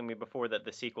guys were telling me before that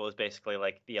the sequel is basically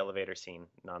like the elevator scene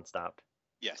nonstop.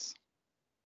 Yes.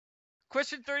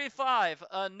 Question 35.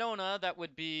 Nona, that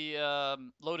would be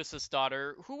Lotus's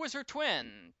daughter. Who was her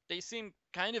twin? They seem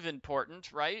kind of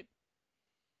important, right?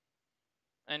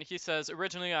 And he says,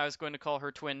 originally I was going to call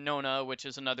her twin Nona, which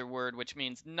is another word which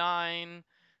means 9.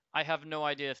 I have no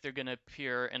idea if they're going to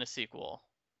appear in a sequel.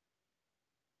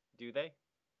 Do they?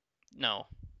 No.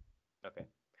 Okay.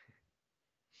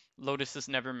 Lotus is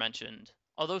never mentioned.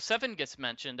 Although 7 gets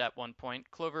mentioned at one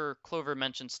point. Clover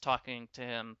mentions talking to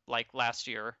him like last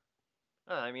year.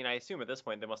 I mean, I assume at this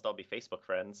point they must all be Facebook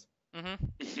friends.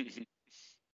 Mm-hmm.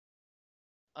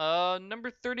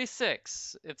 Number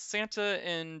 36. If Santa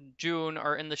and June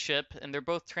are in the ship and they're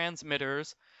both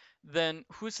transmitters, then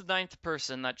who's the 9th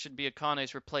person that should be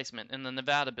Akane's replacement in the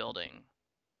Nevada building?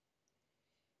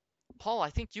 Paul, I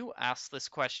think you asked this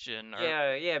question.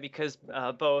 Yeah, because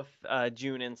both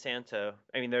June and Santa,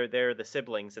 I mean, they're the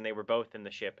siblings, and they were both in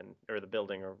the ship or the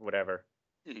building or whatever.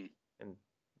 Mm-hmm. And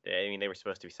I mean, they were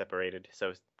supposed to be separated,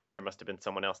 so there must have been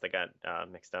someone else that got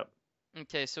mixed up.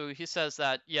 Okay, so he says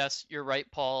that, yes, you're right,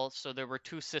 Paul. So there were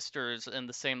 2 sisters in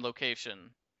the same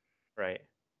location. Right.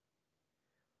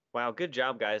 Wow, good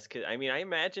job, guys. 'Cause, I mean, I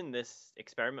imagine this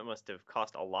experiment must have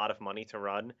cost a lot of money to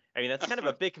run. I mean, that's kind of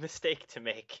a big mistake to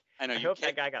make. I know. I hope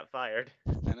that guy got fired.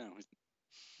 I know.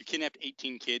 You kidnapped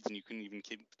 18 kids and you couldn't even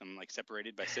keep them like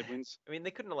separated by siblings. I mean,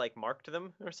 they couldn't have like marked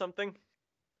them or something,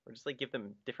 or just like give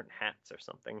them different hats or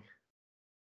something.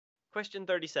 Question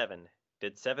 37.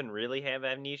 Did 7 really have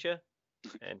amnesia?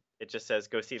 And it just says,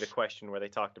 go see the question where they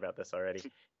talked about this already.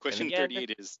 Question again,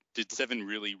 38 is, did 7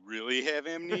 really have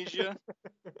amnesia?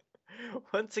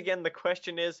 Once again, the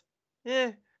question is,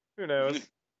 who knows?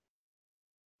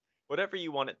 Whatever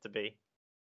you want it to be.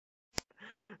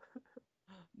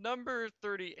 Number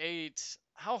 38.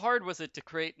 How hard was it to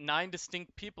create 9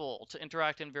 distinct people to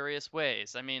interact in various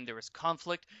ways? I mean, there was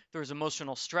conflict, there was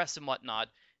emotional stress and whatnot.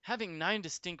 Having 9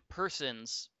 distinct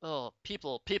persons,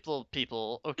 people,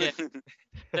 okay,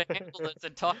 to handle this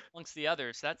and talk amongst the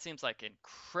others, that seems like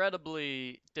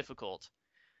incredibly difficult.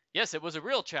 Yes, it was a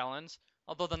real challenge,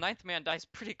 Although the ninth man dies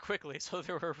pretty quickly, so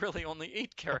there were really only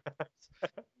 8 characters.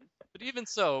 But even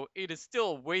so, 8 is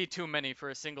still way too many for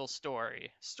a single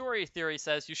story. Story theory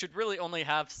says you should really only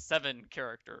have 7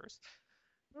 characters.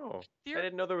 Oh, I Theory?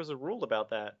 didn't know there was a rule about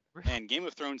that. And Game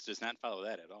of Thrones does not follow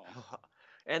that at all.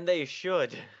 And they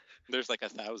should. There's like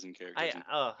 1,000 characters.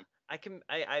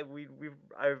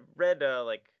 I've read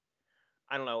like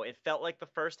I don't know, it felt like the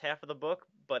first half of the book,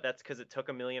 but that's because it took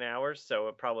a million hours, so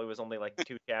it probably was only like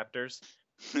 2 chapters.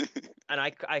 And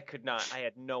I could not, I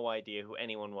had no idea who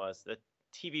anyone was. The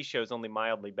TV show's only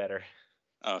mildly better.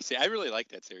 Oh, see, I really like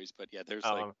that series, but yeah, there's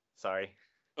like. Sorry.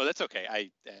 Oh, that's okay.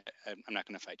 I'm not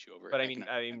gonna fight you over it. But I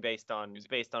mean, based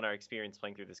on our experience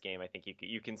playing through this game, I think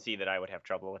you can see that I would have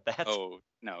trouble with that. Oh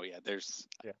no, yeah. There's.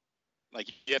 Yeah. Like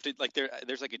you have to like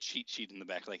there's like a cheat sheet in the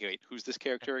back. Like, wait, who's this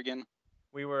character again?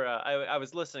 We were I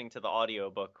was listening to the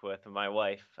audiobook with my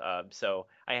wife, so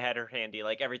I had her handy.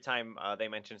 Like every time they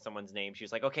mentioned someone's name, she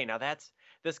was like, "Okay, now that's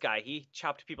this guy. He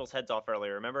chopped people's heads off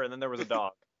earlier, remember?" And then there was a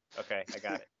dog. Okay, I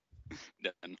got it.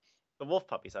 Done. The wolf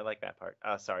puppies. I like that part.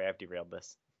 Sorry, I've derailed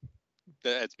this.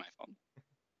 That's my fault.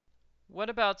 What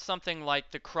about something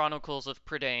like the Chronicles of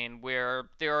Prydain, where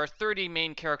there are 30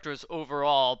 main characters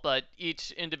overall, but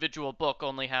each individual book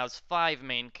only has 5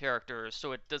 main characters,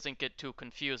 so it doesn't get too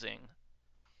confusing?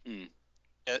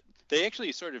 They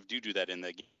actually sort of do that in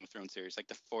the Game of Thrones series. Like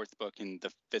the 4th book and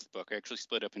the 5th book are actually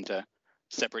split up into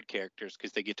separate characters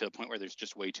because they get to a point where there's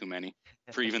just way too many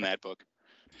for even that book.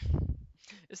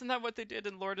 Isn't that what they did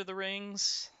in Lord of the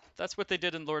Rings? That's what they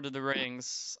did in Lord of the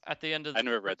Rings. At the end of I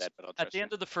never read that, but I'll trust at the you.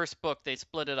 end of the first book, they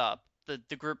split it up.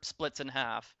 The group splits in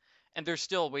half, and there's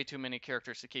still way too many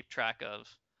characters to keep track of.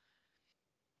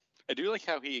 I do like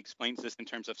how he explains this in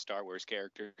terms of Star Wars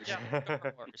characters. Yeah,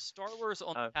 Star Wars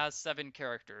only has 7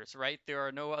 characters, right? There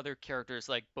are no other characters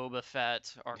like Boba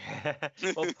Fett or.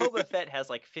 Well, Boba Fett has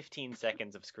like 15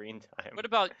 seconds of screen time. What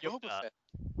about Boba Yoda? Fett.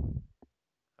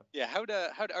 Yeah, how'd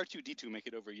R2D2 make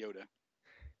it over Yoda?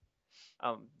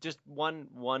 Just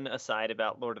one aside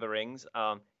about Lord of the Rings.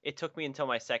 It took me until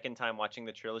my second time watching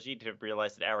the trilogy to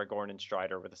realize that Aragorn and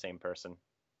Strider were the same person.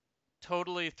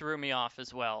 Totally threw me off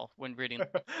as well when reading.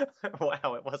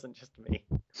 Wow, it wasn't just me.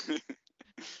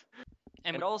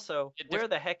 And also, where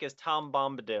the heck is Tom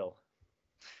Bombadil?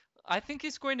 I think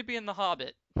he's going to be in The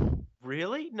Hobbit.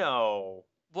 Really? No.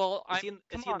 Well, is he in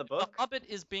the book? The Hobbit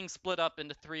is being split up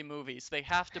into 3 movies. They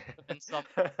have to put him in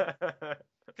something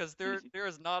because there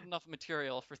is not enough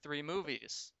material for 3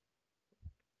 movies.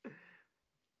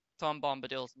 Tom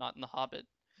Bombadil's not in The Hobbit.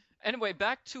 Anyway,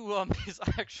 back to his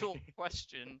actual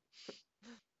question.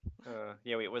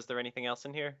 Yeah, wait, was there anything else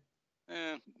in here?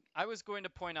 I was going to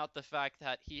point out the fact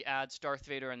that he adds Darth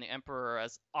Vader and the Emperor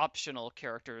as optional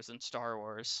characters in Star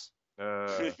Wars.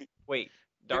 Wait,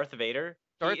 Darth Vader?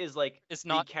 He is like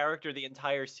the character the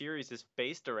entire series is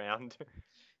based around.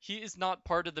 He is not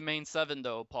part of the main 7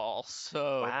 though, Paul.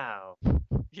 So wow,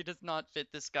 he does not fit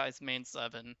this guy's main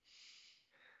 7.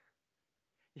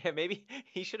 Yeah, maybe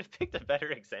he should have picked a better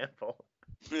example.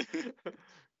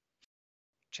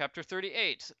 Chapter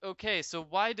 38. Okay, so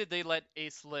why did they let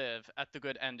Ace live at the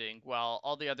good ending while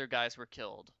all the other guys were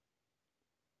killed?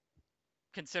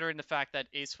 Considering the fact that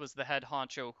Ace was the head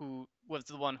honcho who was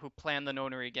the one who planned the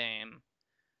nonary game.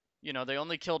 You know, they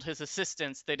only killed his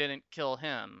assistants, they didn't kill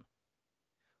him.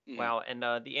 Wow, and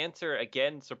the answer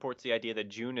again supports the idea that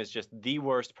June is just the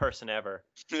worst person ever.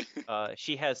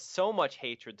 She has so much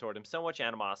hatred toward him, so much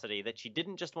animosity, that she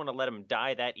didn't just want to let him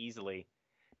die that easily.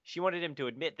 She wanted him to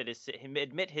admit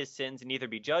his sins and either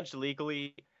be judged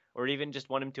legally or even just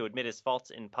want him to admit his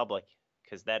faults in public,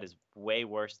 because that is way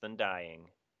worse than dying,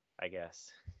 I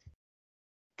guess.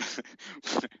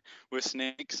 Was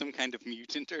Snake some kind of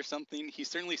mutant or something? He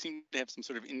certainly seemed to have some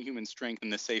sort of inhuman strength in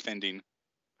the safe ending.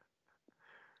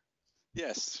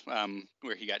 Yes,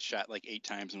 where he got shot like 8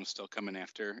 times and was still coming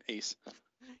after Ace.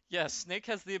 Yes, Snake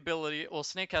has the ability. Well,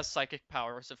 Snake has psychic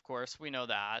powers, of course. We know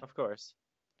that. Of course.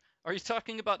 Are you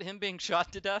talking about him being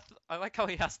shot to death? I like how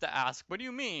he has to ask. What do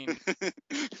you mean?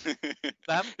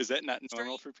 Is that not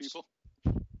normal for people?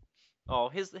 Oh,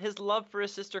 his love for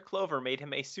his sister Clover made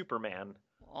him a Superman.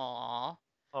 Aww.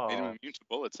 Made him immune to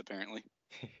bullets, apparently.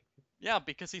 Yeah,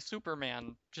 because he's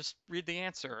Superman. Just read the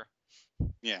answer.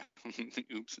 Yeah.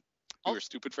 Oops. You were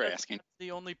stupid for asking. That's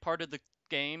the only part of the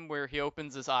game where he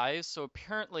opens his eyes, so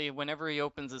apparently whenever he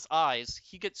opens his eyes,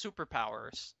 he gets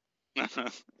superpowers.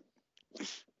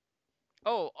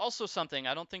 Oh, also something,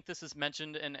 I don't think this is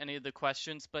mentioned in any of the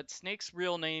questions, but Snake's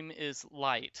real name is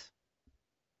Light.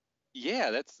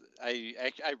 Yeah,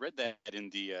 I read that in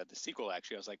the sequel,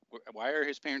 actually. I was like, why are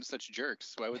his parents such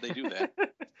jerks? Why would they do that?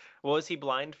 Was he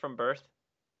blind from birth?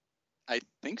 I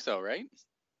think so, right?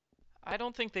 I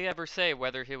don't think they ever say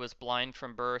whether he was blind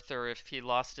from birth or if he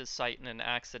lost his sight in an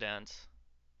accident.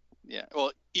 Yeah.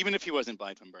 Well, even if he wasn't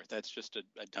blind from birth, that's just a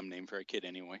dumb name for a kid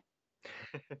anyway.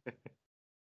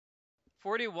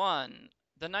 41.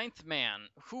 The Ninth Man.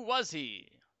 Who was he?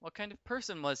 What kind of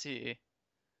person was he?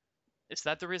 Is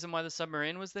that the reason why the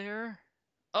submarine was there?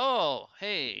 Oh,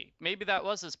 hey, maybe that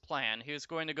was his plan. He was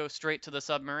going to go straight to the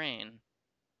submarine.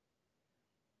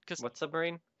 Because What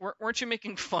submarine? weren't you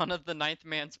making fun of the Ninth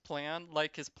Man's plan?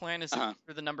 Like, his plan is to Uh-huh. go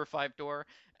through the number 5 door,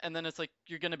 and then it's like,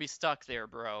 you're going to be stuck there,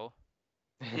 bro.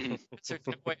 There's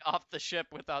no way off the ship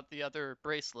without the other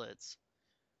bracelets.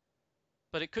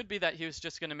 But it could be that he was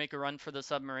just going to make a run for the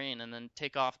submarine and then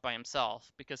take off by himself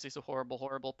because he's a horrible,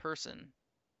 horrible person.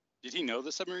 Did he know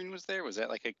the submarine was there? Was that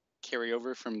like a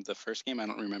carryover from the first game? I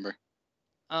don't remember.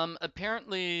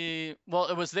 Apparently, well,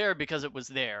 it was there because it was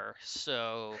there,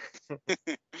 so...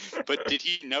 But did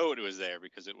he know it was there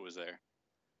because it was there?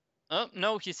 Oh,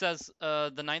 no, he says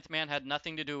the Ninth Man had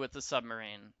nothing to do with the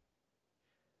submarine.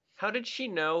 How did she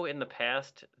know in the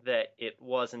past that it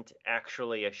wasn't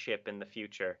actually a ship in the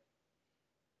future?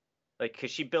 Like,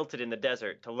 because she built it in the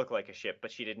desert to look like a ship,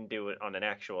 but she didn't do it on an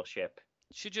actual ship.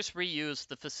 She just reused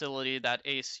the facility that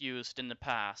Ace used in the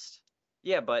past.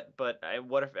 Yeah, but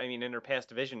what if, I mean, in her past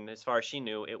vision, as far as she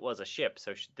knew, it was a ship,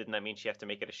 so didn't that mean she have to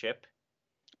make it a ship?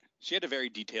 She had a very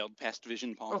detailed past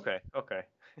vision, Paul. Okay.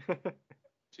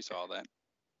 She saw all that.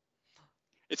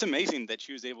 It's amazing that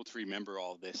she was able to remember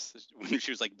all this when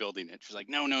she was like building it. She's like,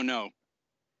 no.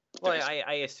 Well, There's-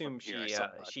 I assume Here, I saw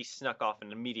that. she snuck off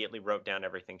and immediately wrote down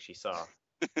everything she saw.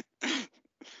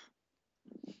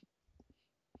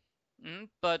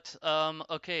 But,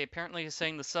 okay, apparently he's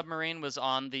saying the submarine was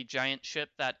on the giant ship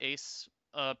that Ace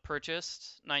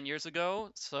purchased 9 years ago,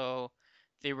 so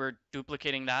they were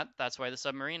duplicating that. That's why the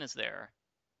submarine is there.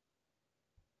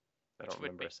 I Which don't would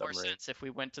remember a make more submarine. sense if we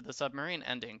went to the submarine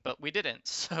ending, but we didn't,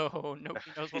 so nobody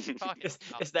knows what we're talking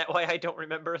about. Is that why I don't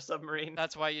remember a submarine?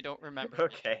 That's why you don't remember.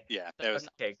 Okay. Yeah, That that was.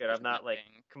 Okay, good. I'm not like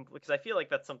thing. because I feel like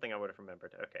that's something I would have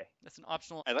remembered. Okay. That's an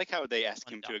optional. I like how they ask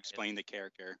One him to dies. explain the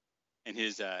character, and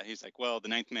he's like, well, the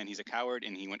Ninth Man, he's a coward,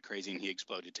 and he went crazy and he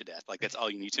exploded to death. Like that's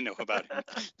all you need to know about him.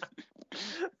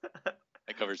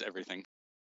 That covers everything.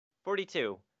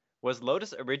 42. Was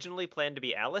Lotus originally planned to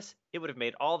be Alice? It would have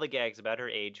made all the gags about her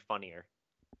age funnier.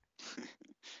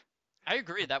 I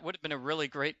agree. That would have been a really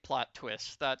great plot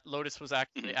twist. That Lotus was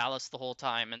actually Alice the whole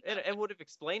time, and It would have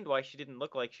explained why she didn't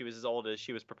look like she was as old as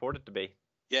she was purported to be.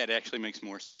 Yeah, it actually makes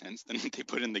more sense than what they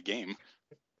put in the game.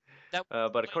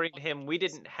 But according to him, we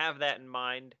didn't have that in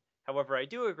mind. However, I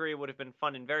do agree it would have been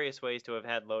fun in various ways to have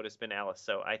had Lotus been Alice.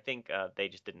 So I think they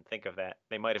just didn't think of that.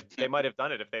 They might have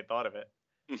done it if they thought of it.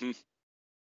 Mm-hmm.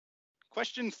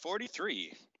 Question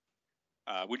 43.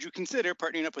 Would you consider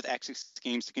partnering up with Axis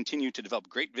Games to continue to develop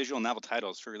great visual novel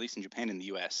titles for release in Japan and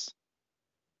the US?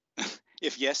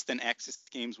 If yes, then Axis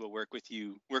Games will work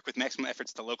with maximum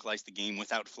efforts to localize the game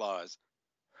without flaws.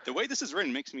 The way this is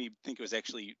written makes me think it was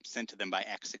actually sent to them by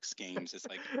Axis Games. It's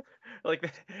like,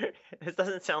 This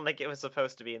doesn't sound like it was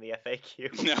supposed to be in the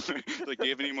FAQ. no, like, do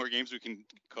you have any more games we can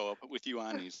co-op with you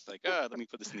on? He's like, let me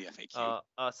put this in the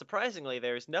FAQ. Surprisingly,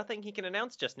 there's nothing he can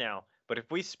announce just now. But if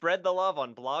we spread the love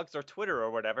on blogs or Twitter or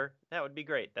whatever, that would be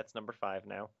great. That's number 5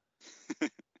 now.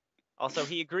 Also,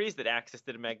 he agrees that Axis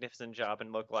did a magnificent job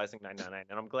in localizing 999,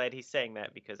 and I'm glad he's saying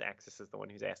that because Axis is the one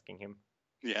who's asking him.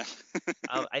 Yeah.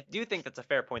 I do think that's a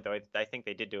fair point, though. I think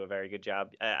they did do a very good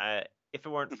job. If it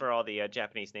weren't for all the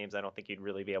Japanese names, I don't think you'd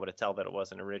really be able to tell that it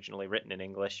wasn't originally written in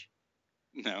English.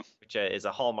 No. Which is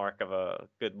a hallmark of a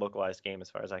good localized game, as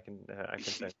far as I can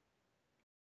say.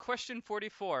 Question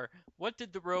 44. What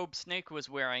did the robe Snake was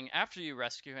wearing after you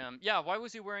rescue him? Yeah, why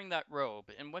was he wearing that robe?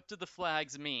 And what did the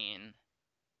flags mean?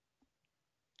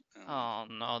 Oh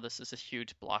no, this is a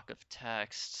huge block of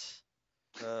text.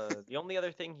 The only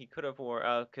other thing he could have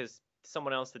worn, because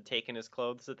someone else had taken his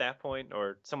clothes at that point,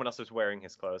 or someone else was wearing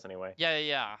his clothes anyway.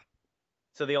 Yeah.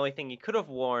 So the only thing he could have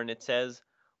worn, it says,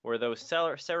 were those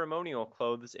ceremonial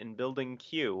clothes in Building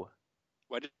Q.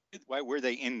 Why were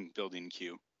they in Building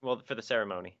Q? Well, for the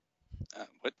ceremony.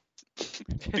 What?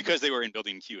 Because they were in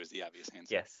Building Q is the obvious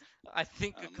answer. Yes. I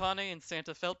think Akane and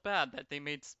Santa felt bad that they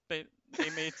made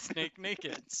Snake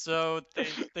naked, so they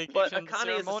gave But him the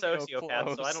Akane is a ceremonial sociopath, so I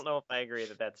clothes. don't know if I agree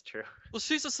that that's true. Well,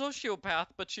 she's a sociopath,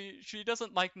 but she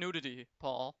doesn't like nudity,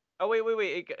 Paul. Oh,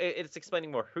 wait. It's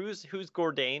explaining more. Who's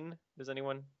Gordain? Does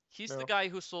anyone He's know? the guy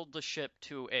who sold the ship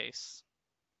to Ace.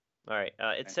 All right.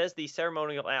 It says the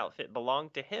ceremonial outfit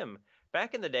belonged to him.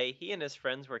 Back in the day, he and his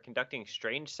friends were conducting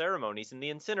strange ceremonies in the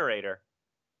incinerator.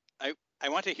 I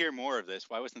want to hear more of this.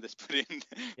 Why wasn't this put in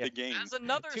Yeah. the game? As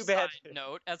another Too bad.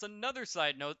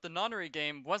 side note, the nonary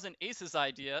game wasn't Ace's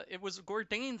idea, it was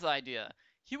Gourdain's idea.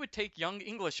 He would take young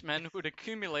Englishmen who'd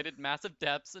accumulated massive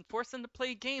debts and force them to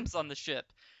play games on the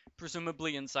ship,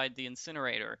 presumably inside the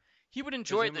incinerator. He would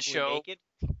enjoy the Presumably show.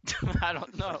 naked? I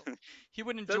don't know. He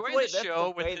would That's enjoy the way- the that's the show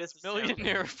way with this his is sounding.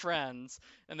 millionaire friends,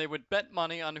 and they would bet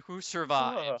money on who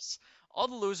survives. All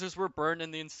the losers were burned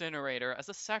in the incinerator as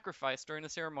a sacrifice during the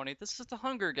ceremony. This is the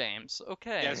Hunger Games.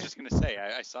 Okay. Yeah, I was just gonna say.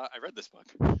 I read this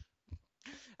book.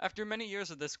 After many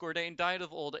years of this, Gourdain died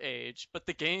of old age, but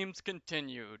the games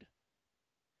continued.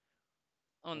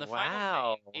 On the final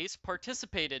Wow. game, Ace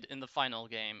participated in the final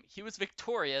game. He was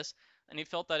victorious, and he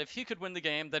felt that if he could win the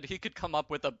game, that he could come up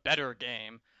with a better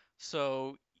game.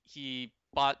 So he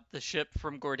bought the ship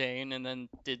from Gourdain and then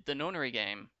did the nonary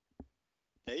game.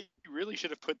 They really should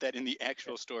have put that in the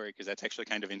actual story because that's actually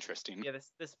kind of interesting. Yeah,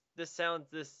 this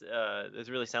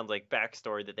really sounds like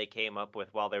backstory that they came up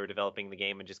with while they were developing the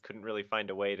game and just couldn't really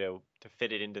find a way to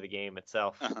fit it into the game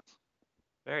itself. Uh-huh.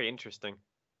 Very interesting.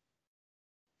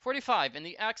 45. In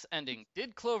the Axe ending,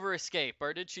 did Clover escape,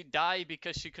 or did she die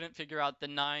because she couldn't figure out the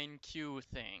 9Q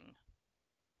thing?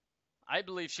 I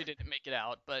believe she didn't make it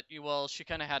out, but, well, she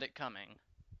kind of had it coming.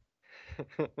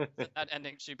 That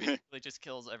ending, she basically just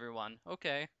kills everyone.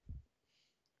 Okay.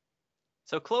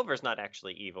 So Clover's not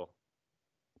actually evil.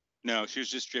 No, she was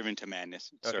just driven to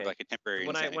madness, sort Okay. of like a temporary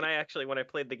When insanity. when I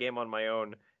played the game on my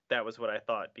own, that was what I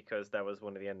thought because that was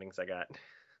one of the endings I got.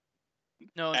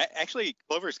 No, Actually,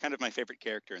 Clover is kind of my favorite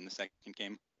character in the second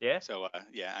game. Yeah? So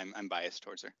yeah, I'm biased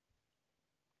towards her.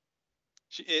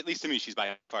 At least to me, she's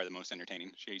by far the most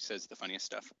entertaining. She says the funniest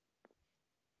stuff.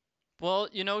 well,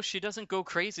 she doesn't go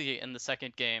crazy in the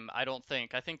second game, I don't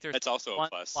think. I think there's That's also a one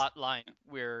plus. plot line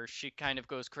where she kind of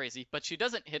goes crazy, but she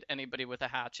doesn't hit anybody with a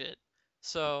hatchet.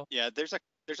 So, Yeah, there's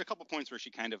a couple points where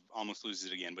she kind of almost loses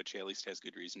it again, but she at least has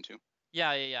good reason to.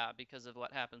 yeah, because of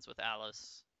what happens with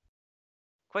Alice.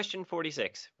 Question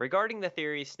 46. Regarding the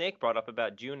theory Snake brought up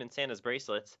about June and Santa's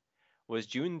bracelets, was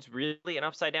June's really an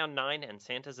upside down 9 and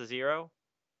Santa's a 0?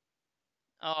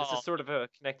 Oh, This is sort of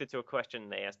connected to a question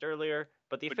they asked earlier,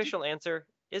 but the But do- official answer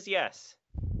is yes.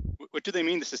 What do they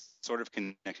mean this is sort of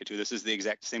connected to? This is the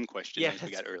exact same question Yeah, as we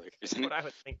got earlier, That's isn't what it? I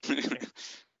would think.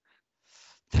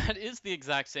 that is the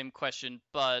exact same question,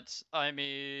 but I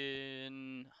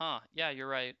mean, yeah, you're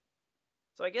right.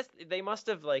 So I guess they must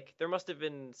have there must have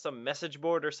been some message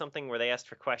board or something where they asked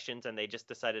for questions and they just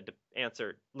decided to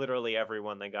answer literally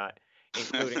everyone they got,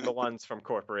 including the ones from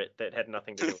corporate that had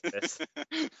nothing to do with this.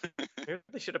 Maybe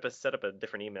they should have set up a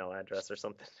different email address or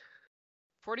something.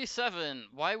 47.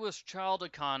 Why was Child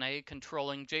Akane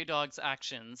controlling J-Dog's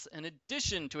actions in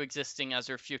addition to existing as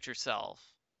her future self?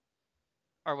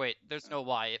 Or wait, there's no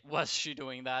why. Was she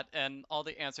doing that? And all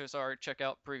the answers are check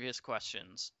out previous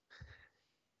questions.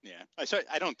 Yeah, so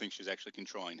I don't think she was actually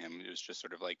controlling him. It was just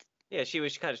sort of like Yeah, she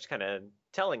was kind of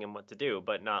telling him what to do,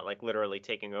 but not like literally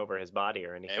taking over his body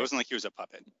or anything. it wasn't like he was a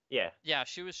puppet. Yeah. Yeah,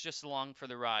 she was just along for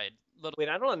the ride. Wait,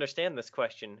 I don't understand this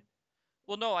question.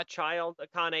 Well, no, Child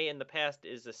Akane in the past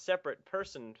is a separate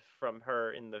person from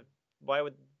her in the.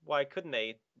 Why couldn't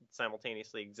they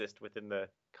simultaneously exist within the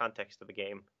context of the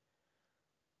game?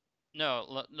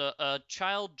 No,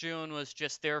 Child June was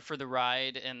just there for the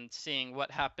ride and seeing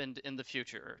what happened in the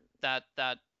future. That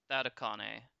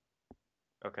Akane.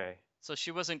 Okay. So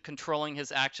she wasn't controlling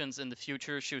his actions in the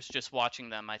future. She was just watching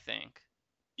them, I think.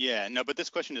 Yeah, no, but this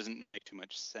question doesn't make too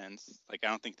much sense. Like, I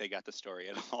don't think they got the story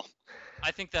at all.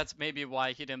 I think that's maybe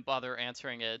why he didn't bother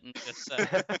answering it and just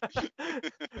said,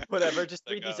 Whatever. Just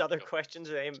Like, read these oh, other go. questions.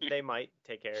 They might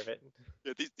take care of it.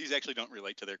 Yeah, these actually don't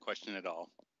relate to their question at all.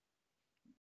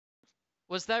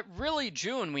 was that really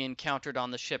June we encountered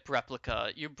on the ship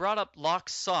replica? You brought up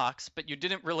Locke's socks, but you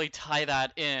didn't really tie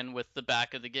that in with the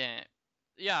back of the game.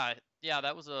 Yeah,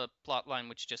 that was a plot line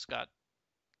which just got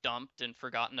dumped and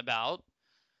forgotten about.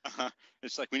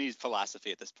 It's like we need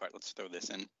philosophy at this part. Let's throw this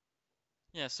in.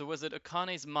 Yeah, so was it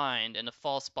Akane's mind and a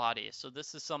false body? So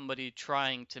this is somebody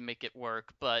trying to make it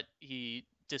work, but he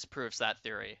disproves that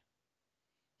theory.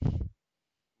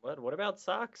 What about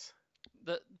socks?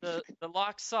 The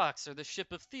Locke socks are the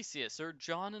ship of Theseus or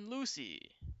John and Lucy.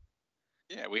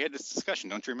 Yeah, we had this discussion.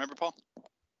 Don't you remember, Paul?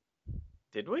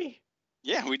 Did we?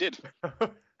 Yeah, we did.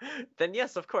 Then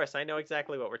yes, of course, I know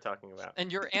exactly what we're talking about.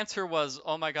 And your answer was,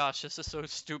 "Oh my gosh, this is so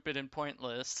stupid and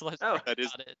pointless. Let's Oh. forget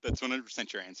about it." That's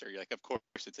 100% your answer. You're like, of course,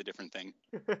 it's a different thing.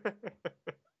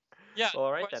 Yeah, Well, all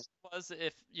the right then. question was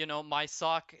if, my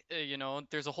sock,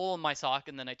 there's a hole in my sock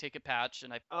and then I take a patch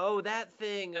and Oh, that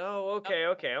thing. Oh,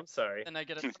 okay. I'm sorry. I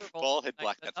get a purple. Paul had and I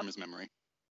blocked get that from another- his memory.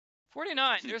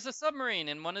 49. There's a submarine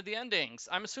in one of the endings.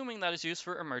 I'm assuming that is used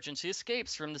for emergency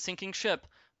escapes from the sinking ship.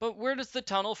 But where does the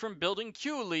tunnel from Building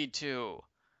Q lead to?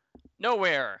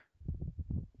 Nowhere.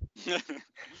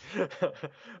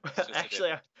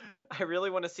 Actually, I really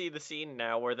want to see the scene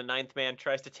now where the ninth man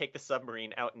tries to take the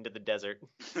submarine out into the desert.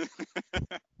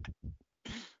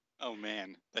 Oh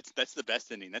man, that's the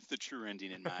best ending. That's the true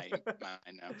ending in my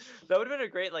mind now. That would have been a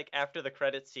great, like, after the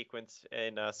credits sequence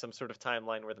in some sort of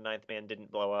timeline where the ninth man didn't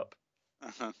blow up.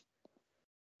 Uh-huh.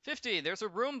 50. There's a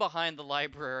room behind the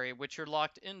library which you're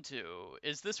locked into.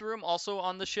 Is this room also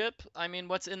on the ship? I mean,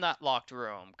 what's in that locked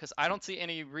room? Because I don't see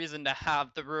any reason to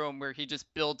have the room where he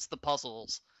just builds the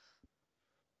puzzles.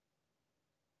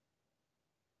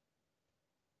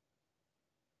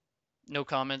 No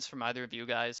comments from either of you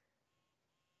guys.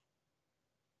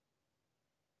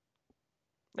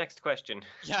 Next question.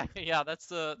 Yeah,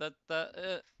 that's oh,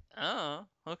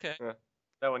 okay.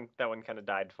 That one kind of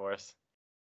died for us.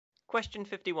 Question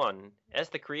 51. As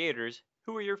the creators,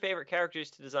 who were your favorite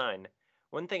characters to design?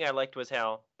 One thing I liked was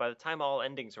how, by the time all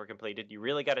endings were completed, you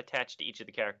really got attached to each of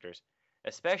the characters,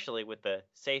 especially with the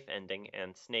safe ending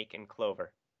and Snake and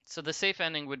Clover. So the safe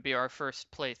ending would be our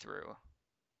first playthrough.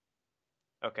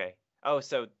 Okay. Oh,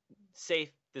 so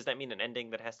safe, does that mean an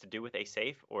ending that has to do with a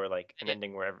safe, or like an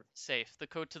ending wherever? Safe. The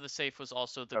code to the safe was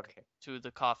also Okay. to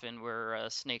the coffin where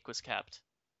Snake was kept.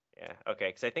 Yeah, okay,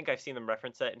 because I think I've seen them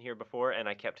reference that in here before, and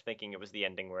I kept thinking it was the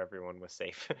ending where everyone was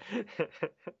safe.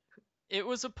 It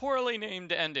was a poorly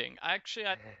named ending. Actually,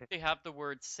 I think they have the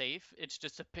word safe. It's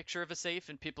just a picture of a safe,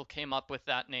 and people came up with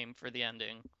that name for the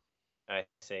ending. I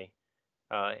see.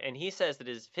 And he says that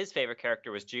his favorite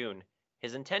character was June.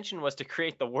 His intention was to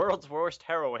create the world's worst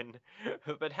heroine,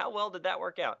 but how well did that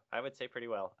work out? I would say pretty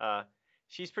well.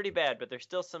 She's pretty bad, but there's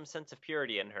still some sense of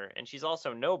purity in her, and she's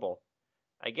also noble.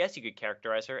 I guess you could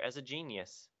characterize her as a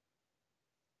genius.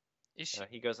 Is she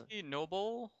He goes,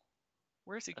 noble?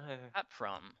 Where's he that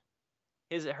from?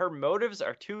 Her motives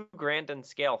are too grand in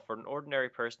scale for an ordinary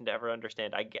person to ever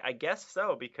understand. I guess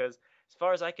so, because as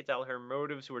far as I could tell, her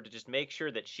motives were to just make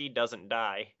sure that she doesn't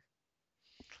die.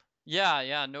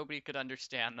 Yeah, nobody could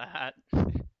understand that.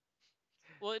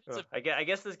 Well, I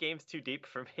guess this game's too deep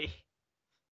for me.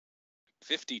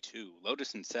 52.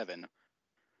 Lotus and Seven.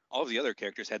 All of the other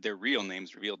characters had their real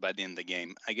names revealed by the end of the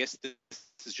game. I guess this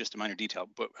is just a minor detail,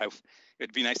 but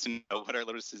it'd be nice to know what are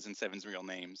Lotus's and Seven's real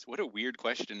names. What a weird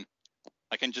question.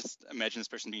 I can just imagine this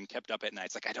person being kept up at night.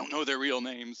 It's like, I don't know their real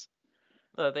names.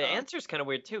 The answer's kind of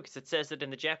weird, too, because it says that in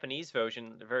the Japanese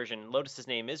version, Lotus's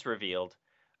name is revealed.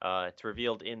 It's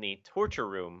revealed in the torture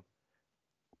room.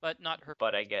 But not her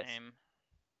but I guess, name.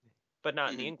 But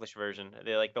not in the English version.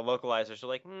 They like the localizers are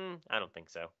like, I don't think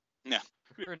so. No.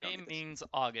 Her name means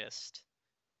August.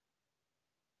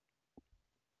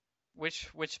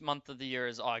 Which month of the year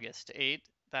is August? 8?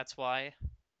 That's why?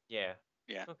 Yeah.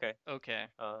 Yeah. Okay.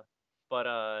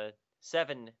 But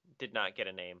 7 did not get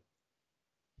a name.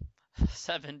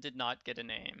 7 did not get a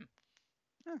name.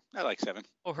 I like 7.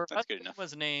 Oh, her That's good enough.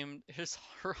 Was named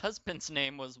her husband's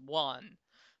name was 1.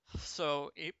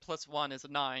 So 8 plus 1 is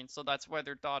 9, so that's why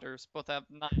their daughters both have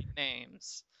 9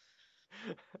 names.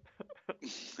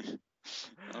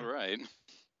 All right.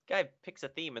 Guy picks a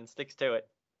theme and sticks to it.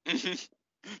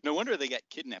 No wonder they got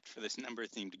kidnapped for this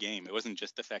number-themed game. It wasn't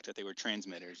just the fact that they were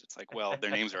transmitters. It's like, well,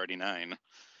 their names are already 9.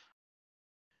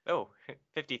 Oh,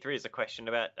 53 is a question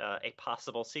about a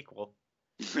possible sequel.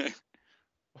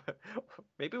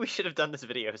 Maybe we should have done this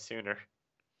video sooner.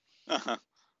 Uh-huh.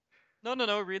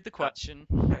 No, read the question.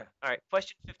 All right,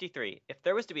 question 53. If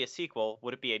there was to be a sequel,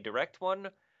 would it be a direct one,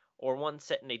 or one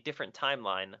set in a different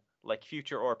timeline, like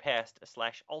future or past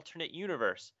 / alternate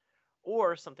universe,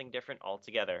 or something different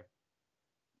altogether?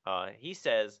 He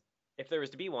says, if there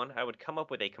was to be one, I would come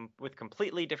up with with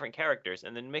completely different characters,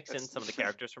 and then mix in some of the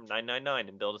characters from 999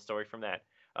 and build a story from that.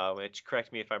 Which,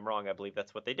 correct me if I'm wrong, I believe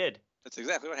that's what they did. That's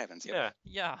exactly what happens. Yep.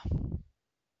 Yeah.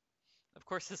 Of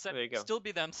course, this would still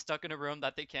be them stuck in a room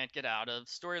that they can't get out of.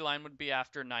 Storyline would be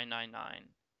after 999.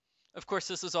 Of course,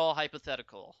 this is all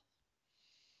hypothetical.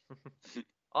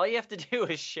 All you have to do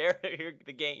is share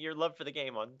your love for the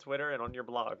game on Twitter and on your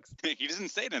blogs. He doesn't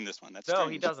say it in this one. That's no,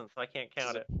 strange. He doesn't. So I can't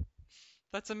count it.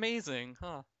 That's amazing,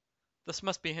 huh? This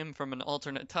must be him from an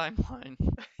alternate timeline.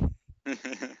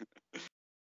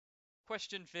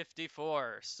 Question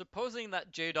 54. Supposing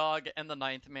that J-Dog and the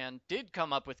Ninth Man did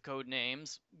come up with code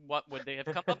names, what would they have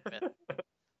come up with?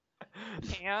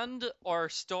 Hand, or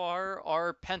Star,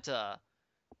 or Penta?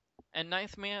 And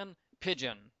Ninth Man,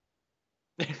 Pigeon.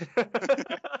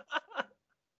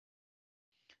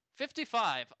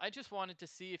 55. I just wanted to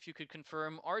see if you could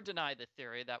confirm or deny the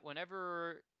theory that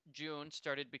whenever June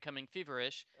started becoming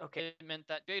feverish, Okay. it meant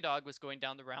that J-Dog was going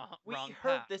down the wrong We path.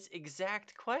 heard this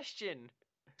exact question.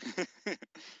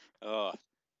 Oh,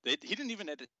 he didn't even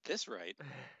edit this right.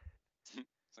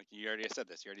 It's like, you already said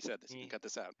this. You already said this. You can cut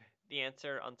this out. The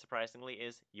answer, unsurprisingly,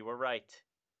 is you were right.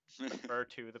 Refer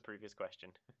to the previous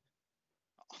question.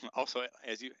 Also,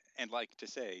 like to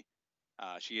say,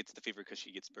 she gets the fever because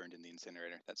she gets burned in the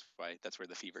incinerator. That's where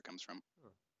the fever comes from.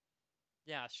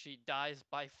 Yeah, she dies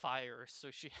by fire, so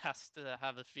she has to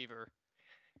have a fever.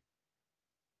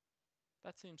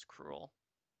 That seems cruel.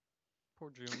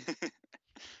 Poor June.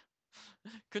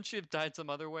 Couldn't she have died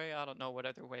some other way? I don't know what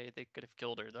other way they could have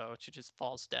killed her, though. She just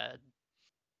falls dead.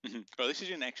 Or at least she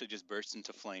didn't actually just burst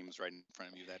into flames right in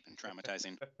front of you. That'd been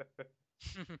traumatizing.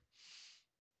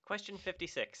 Question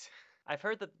 56. I've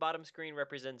heard that the bottom screen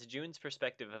represents June's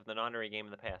perspective of the nonary game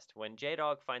in the past. When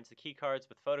J-Dog finds the key cards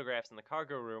with photographs in the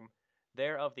cargo room,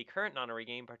 they're of the current nonary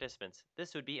game participants.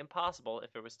 This would be impossible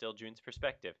if it was still June's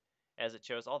perspective, as it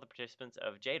shows all the participants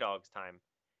of J-Dog's time.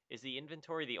 Is the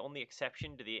inventory the only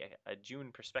exception to the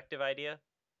June perspective idea?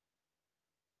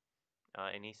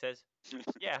 And he says,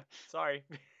 yeah, sorry.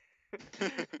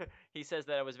 He says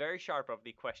that I was very sharp of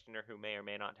the questioner, who may or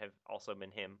may not have also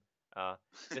been him.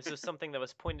 This was something that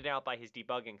was pointed out by his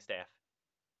debugging staff.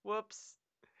 Whoops.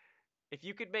 If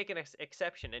you could make an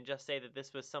exception and just say that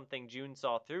this was something June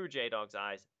saw through J-Dog's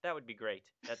eyes, that would be great.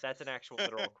 That's an actual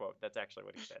literal quote. That's actually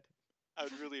what he said. I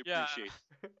would really Yeah. appreciate.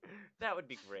 That would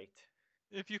be great.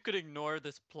 If you could ignore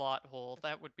this plot hole,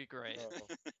 that would be great.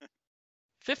 Oh.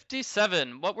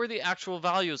 57. What were the actual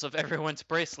values of everyone's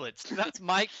bracelets? That's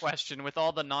my question with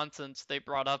all the nonsense they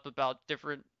brought up about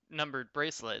different numbered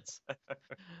bracelets.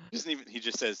 He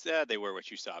just says, yeah, they were what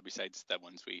you saw, besides the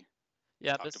ones we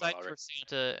Yeah, talked besides about for already.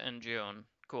 Santa and June.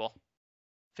 Cool.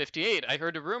 58. I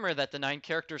heard a rumor that the 9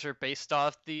 characters are based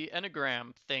off the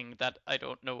Enneagram thing that I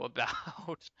don't know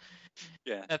about.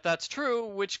 Yeah. If that's true,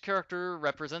 which character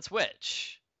represents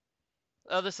which?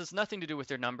 This has nothing to do with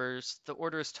their numbers. The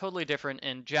order is totally different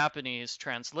in Japanese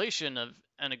translation of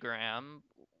Enneagram.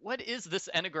 What is this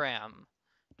Enneagram?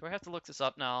 Do I have to look this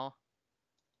up now?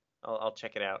 I'll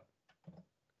check it out.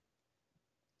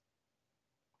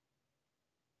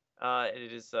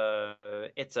 It's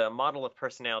a model of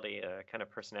personality, a kind of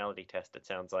personality test, it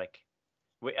sounds like.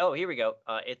 Here we go.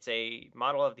 It's a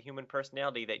model of the human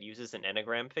personality that uses an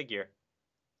Enneagram figure.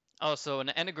 Oh, so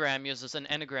an Enneagram uses an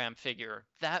Enneagram figure.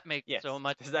 That makes so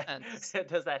much sense.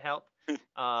 Does that help?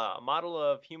 A model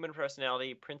of human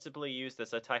personality principally used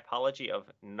as a typology of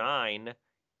 9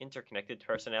 interconnected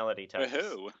personality types.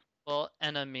 Woohoo. Well,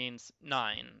 Enna means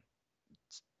 9.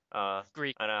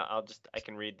 Greek. And I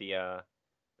can read the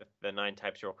 9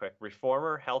 types real quick.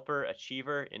 Reformer, helper,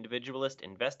 achiever, individualist,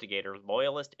 investigator,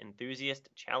 loyalist, enthusiast,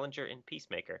 challenger, and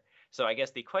peacemaker. So I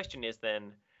guess the question is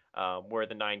then, were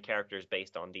the 9 characters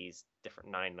based on these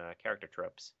different 9 character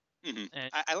tropes? Mm-hmm.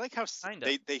 I like how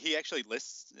he actually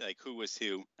lists like who was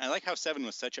who. I like how 7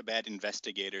 was such a bad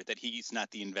investigator that he's not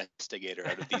the investigator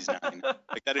out of these 9.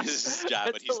 Like that is his job,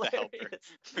 but he's hilarious.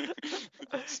 The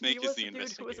helper. Snake is the investigator.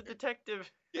 Dude who was a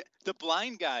detective. Yeah, the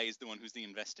blind guy is the one who's the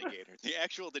investigator. The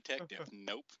actual detective,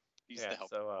 nope. He's the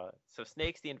helper. So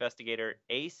Snake's the investigator.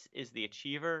 Ace is the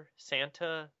achiever.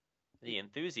 Santa, the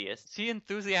enthusiast. Is he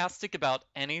enthusiastic about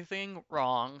anything?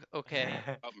 Wrong. Okay.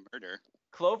 About murder.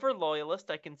 Clover, loyalist.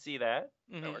 I can see that.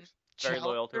 That works. Very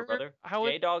loyal to her brother.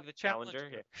 J-Dog, the challenger.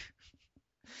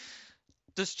 Yeah.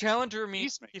 Does challenger mean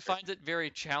he finds it very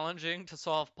challenging to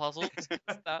solve puzzles?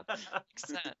 That makes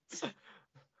sense.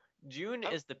 June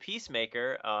is the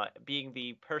peacemaker, being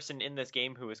the person in this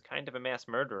game who is kind of a mass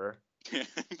murderer. Yeah,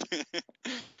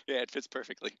 it fits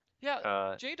perfectly.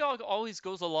 Yeah, J-Dog always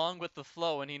goes along with the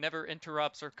flow, and he never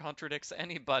interrupts or contradicts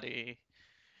anybody.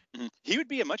 He would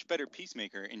be a much better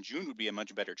peacemaker, and June would be a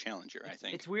much better challenger, I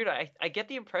think. It's weird. I get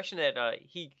the impression that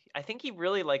I think he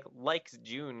really likes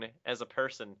June as a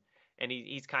person, and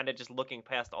he's kind of just looking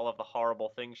past all of the horrible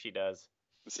things she does.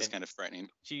 This is kind of frightening.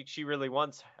 She really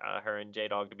wants her and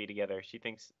J-Dog to be together. He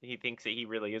thinks that he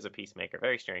really is a peacemaker.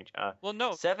 Very strange. Well,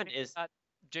 no. 7 is that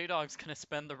J-Dog's gonna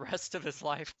spend the rest of his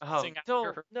life.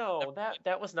 No,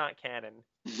 that was not canon.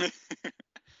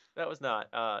 That was not.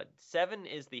 7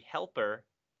 is the helper.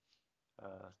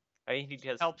 I mean, he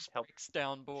helps breaks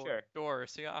down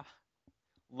doors. Yeah.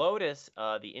 Lotus,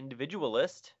 the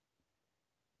individualist,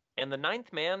 and the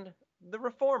 9th man, the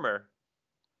reformer.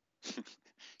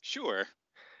 Sure.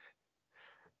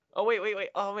 Oh, wait.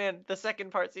 Oh, man, the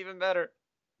second part's even better.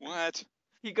 What?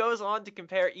 He goes on to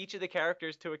compare each of the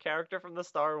characters to a character from the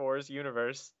Star Wars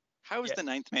universe. How is the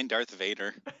 9th man Darth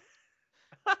Vader?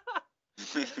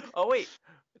 Oh wait,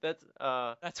 that's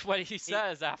That's what he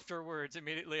says afterwards,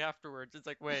 immediately afterwards. It's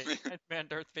like, wait, Ninth Man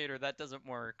Darth Vader, that doesn't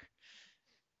work.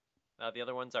 the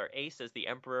other ones are Ace as the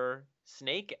Emperor,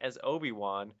 Snake as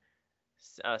Obi-Wan,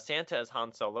 Santa as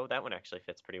Han Solo. That one actually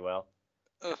fits pretty well.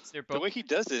 Ugh, They're the both way he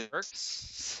does it.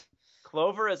 works.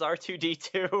 Clover as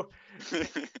R2-D2.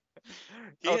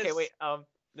 He Okay, has- wait.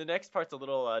 The next part's a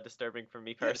little disturbing for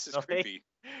me Yeah, this is personally. creepy.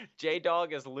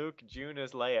 J-Dog as Luke, June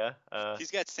as Leia. He's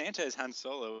got Santa as Han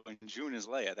Solo and June as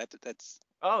Leia. That's.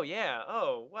 Oh yeah.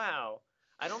 Oh wow.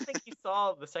 I don't think he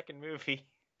saw the second movie.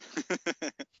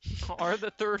 Or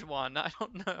the third one, I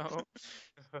don't know.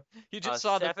 He just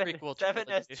saw the Seven, prequel Seven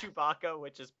as trilogy. Chewbacca,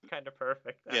 which is kind of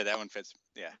perfect. Yeah, that one fits.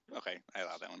 Yeah, okay, I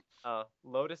allow that one.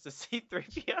 Lotus as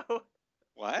C-3PO.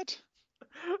 What?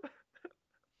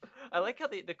 I like how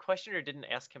the questioner didn't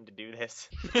ask him to do this.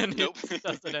 And Nope. he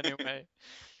does it anyway.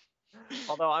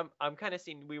 Although I'm kind of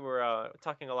seeing, we were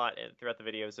talking a lot throughout the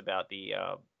videos about the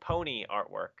pony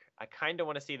artwork. I kind of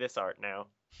want to see this art now.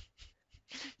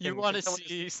 You Can want to someone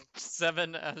see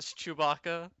Seven as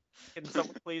Chewbacca? Can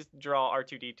someone please draw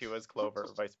R2-D2 as Clover,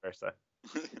 or vice versa?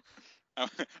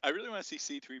 I really want to see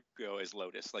C-3PO as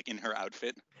Lotus, like in her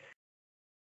outfit.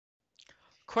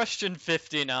 Question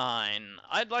 59.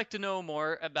 I'd like to know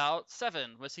more about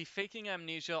Seven. Was he faking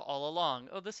amnesia all along?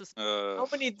 Oh, this is... How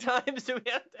many times do we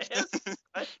have to ask?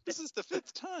 This is the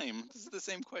 5th time. This is the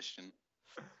same question.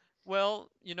 Well,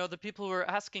 you know, the people who were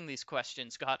asking these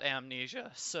questions got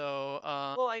amnesia, so,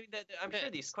 Well, I mean, I'm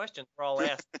sure these questions were all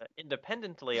asked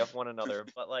independently of one another,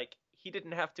 but, like, he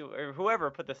didn't have to, or whoever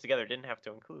put this together didn't have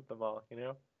to include them all, you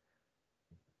know?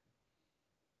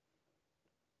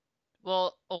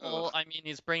 Well, I mean,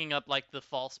 he's bringing up, like, the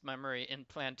false memory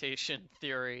implantation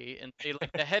theory, and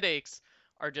like, the headaches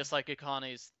are just like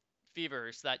Akane's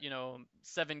fevers, that, you know,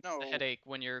 Seven gets a headache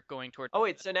when you're going toward... Oh,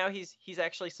 wait, so now he's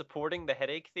actually supporting the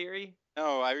headache theory?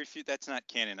 No, I refuse. That's not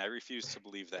canon. I refuse to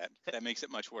believe that. That makes it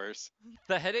much worse.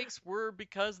 The headaches were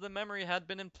because the memory had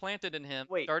been implanted in him.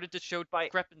 Wait, started to show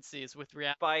discrepancies with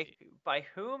reality. By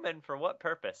whom and for what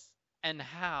purpose? And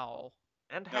how?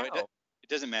 And how? No, it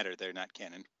doesn't matter. They're not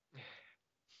canon.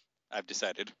 I've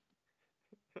decided.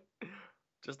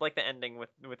 Just like the ending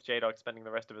with J-Dog spending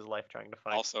the rest of his life trying to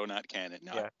find. Also not canon.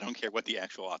 No, Yeah. I don't care what the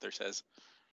actual author says.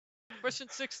 Question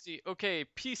 60. Okay,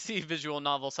 PC visual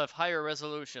novels have higher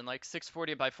resolution, like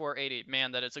 640 by 480.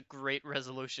 Man, that is a great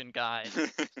resolution guide.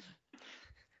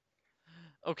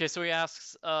 Okay, so he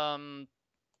asks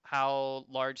how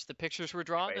large the pictures were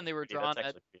drawn, and they were drawn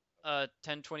at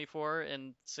 1024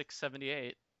 and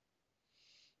 678.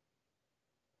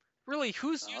 Really,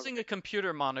 who's using a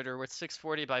computer monitor with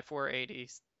 640 by 480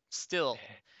 still?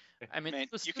 I mean, Man,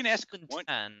 it was you can ask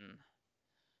 2010.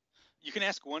 You can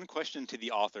ask one question to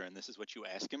the author, and this is what you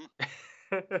ask him.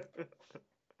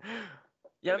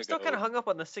 Yeah, I'm still kind of hung up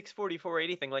on the 640,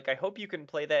 480 thing. Like, I hope you can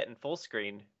play that in full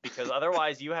screen, because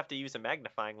otherwise you have to use a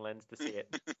magnifying lens to see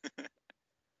it.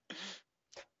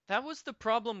 That was the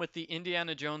problem with the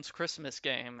Indiana Jones Christmas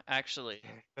game, actually.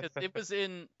 Because it was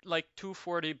in, like,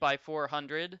 240 by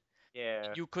 400.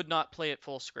 Yeah. You could not play it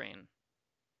full screen.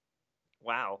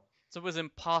 Wow. So it was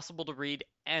impossible to read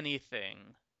anything.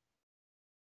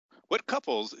 What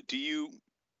couples do you...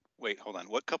 Wait, hold on.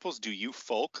 What couples do you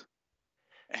folk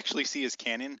actually see as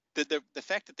canon? The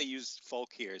fact that they use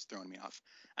folk here is throwing me off.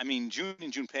 I mean, June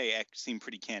and Junpei seem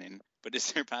pretty canon, but is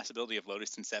there a possibility of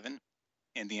Lotus and Seven?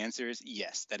 And the answer is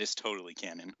yes, that is totally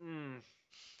canon.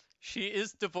 She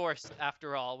is divorced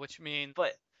after all, which means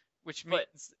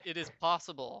it is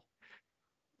possible.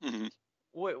 Mm-hmm.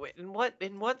 Wait,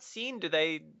 in what scene do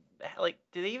they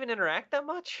even interact that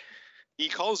much? He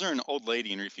calls her an old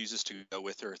lady and refuses to go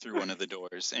with her through one of the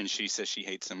doors, and she says she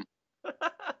hates him.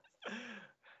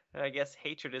 I guess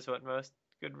hatred is what most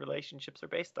good relationships are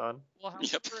based on. Well,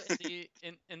 however,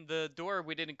 in the door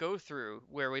we didn't go through,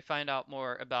 where we find out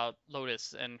more about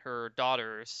Lotus and her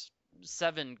daughters,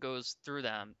 Seven goes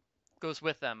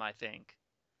with them, I think.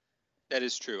 That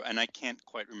is true, and I can't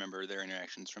quite remember their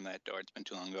interactions from that door. It's been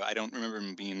too long ago. I don't remember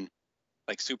him being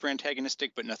like super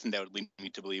antagonistic, but nothing that would lead me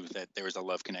to believe that there was a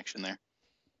love connection there.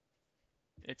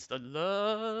 It's the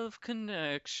love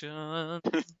connection.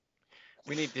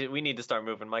 We need to start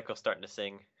moving. Michael's starting to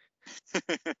sing.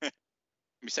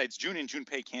 Besides, June and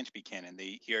Junpei can't be canon.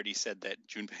 He already said that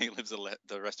Junpei lives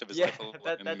the rest of his life alone.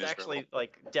 That's actually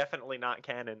definitely not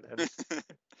canon.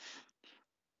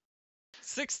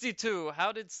 62.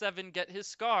 How did Seven get his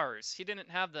scars? He didn't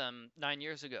have them 9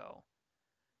 years ago.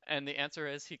 And the answer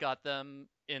is he got them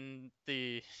in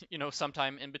the,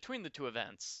 sometime in between the two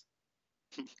events.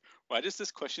 Why does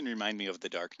this question remind me of The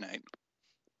Dark Knight?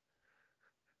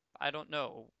 I don't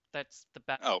know. That's the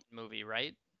Batman Oh, movie,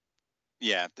 right?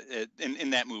 yeah.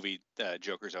 In that movie,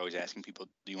 Joker's always asking people,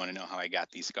 "Do you want to know how I got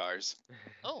these scars?"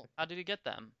 Oh, how did he get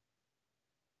them?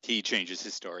 He changes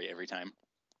his story every time.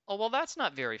 Oh, well, that's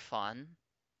not very fun.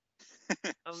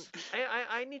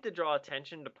 I need to draw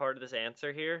attention to part of this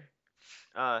answer here.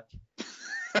 I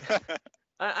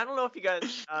don't know if you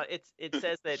guys. It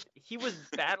says that he was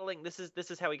battling. This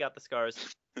is how he got the scars.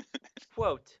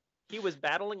 Quote: He was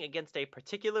battling against a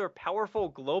particular powerful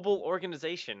global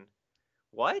organization.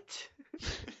 What?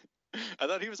 I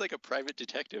thought he was like a private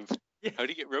detective. Yeah. How did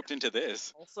he get roped into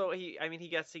this? Also, he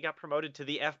got promoted to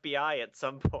the FBI at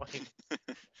some point.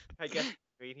 I guess.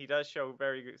 I mean, he does show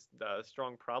very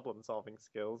strong problem-solving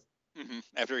skills.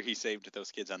 After he saved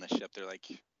those kids on the ship, they're like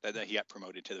that he got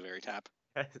promoted to the very top.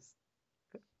 Yes.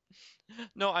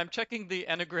 No, I'm checking the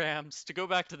enneagrams. To go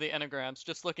back to the enneagrams,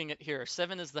 just looking at here.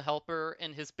 7 is the helper,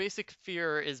 and his basic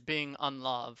fear is being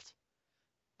unloved.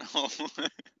 Oh.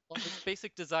 Well, his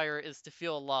basic desire is to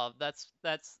feel love. That's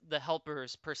the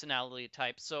helper's personality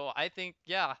type. So I think,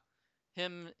 yeah,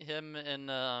 him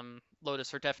and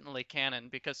Lotus are definitely canon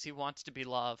because he wants to be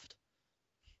loved.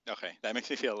 Okay, that makes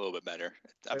me feel a little bit better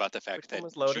about the fact Which one that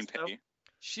was Lotus, Junpei.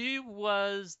 She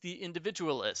was the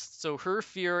individualist, so her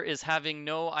fear is having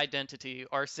no identity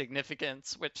or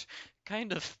significance, which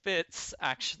kind of fits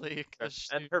actually.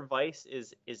 And her vice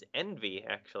is envy,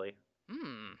 actually.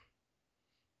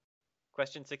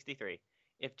 Question 63.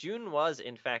 If June was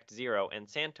in fact Zero and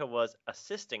Santa was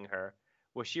assisting her,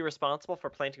 was she responsible for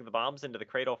planting the bombs into the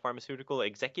Cradle Pharmaceutical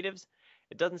executives?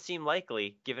 It doesn't seem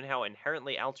likely, given how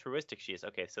inherently altruistic she is.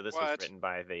 Okay, so this was written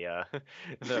by the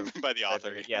by the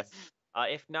author. Yes.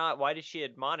 If not, why did she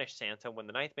admonish Santa when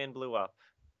the Ninth Man blew up?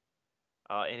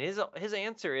 And his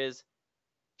answer is,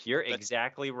 "You're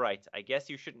exactly right. I guess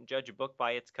you shouldn't judge a book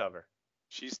by its cover."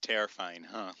 She's terrifying,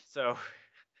 huh? So,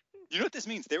 you know what this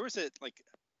means? There was a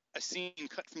scene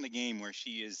cut from the game where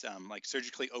she is like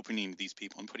surgically opening these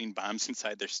people and putting bombs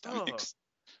inside their stomachs.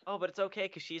 Oh, but it's okay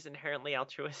because she's inherently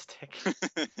altruistic.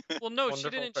 Well, no, she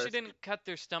didn't. She didn't cut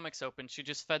their stomachs open. She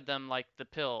just fed them like the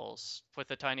pills with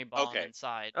a tiny bomb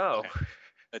inside. Oh, okay.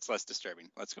 That's less disturbing.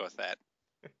 Let's go with that.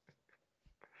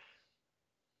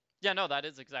 Yeah, no, that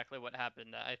is exactly what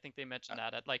happened. I think they mentioned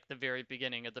that at like the very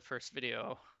beginning of the first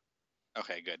video.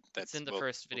 Okay, good. That's in the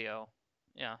first video.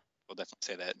 Yeah. We'll definitely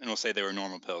say that, and we'll say they were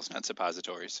normal pills, not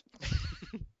suppositories.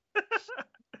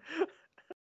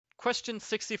 Question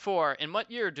 64. In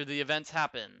what year do the events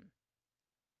happen?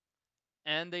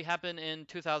 And they happen in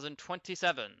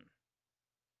 2027.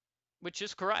 Which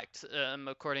is correct,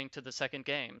 according to the second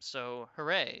game, so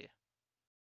hooray.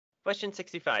 Question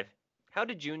 65. How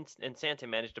did June and Santa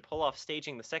manage to pull off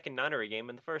staging the second nunnery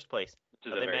game in the first place?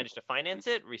 How they managed to finance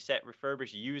it, reset,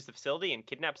 refurbish, use the facility, and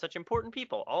kidnap such important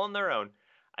people, all on their own.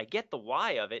 I get the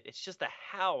why of it, it's just the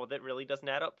how that really doesn't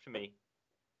add up to me.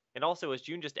 And also, is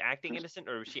June just acting innocent,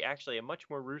 or was she actually a much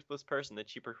more ruthless person than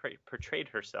she portrayed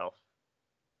herself?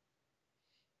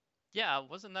 Yeah,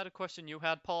 wasn't that a question you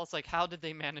had, Paul? It's like, how did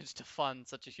they manage to fund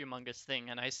such a humongous thing?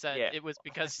 And I said it was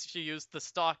because she used the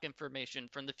stock information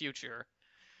from the future.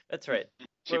 That's right.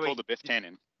 She pulled a Biff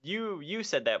Tannen. You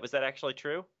said that. Was that actually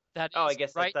true? That is I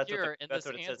guess right that's here in that's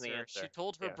this what it says in the answer. She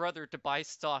told her brother to buy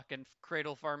stock in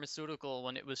Cradle Pharmaceutical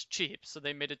when it was cheap, so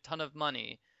they made a ton of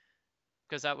money.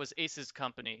 Because that was Ace's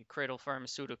company, Cradle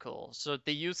Pharmaceutical. So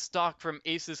they used stock from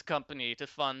Ace's company to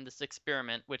fund this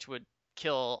experiment, which would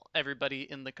kill everybody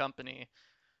in the company.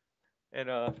 And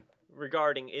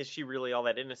regarding is she really all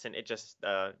that innocent, it just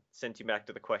sends you back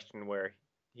to the question where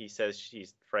he says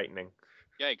she's frightening.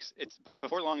 Yikes. It's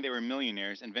before long they were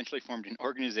millionaires and eventually formed an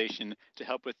organization to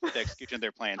help with the execution of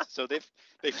their plans. So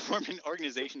they formed an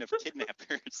organization of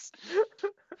kidnappers.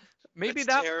 Maybe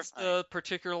that was the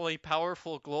particularly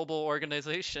powerful global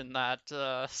organization that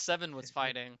Seven was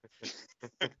fighting.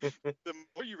 The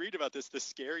more you read about this, the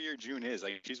scarier June is.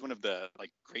 Like, she's one of the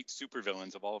great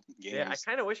supervillains of all games. Yeah, I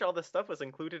kind of wish all this stuff was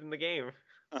included in the game.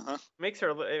 Uh-huh. Makes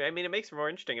her. I mean, it makes her more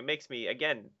interesting. It makes me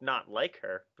again not like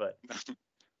her, but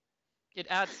it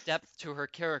adds depth to her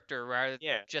character rather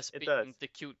than just being the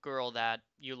cute girl that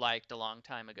you liked a long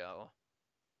time ago.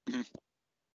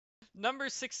 Number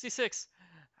 66.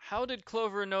 How did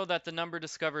Clover know that the number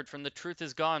discovered from the Truth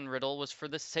Is Gone riddle was for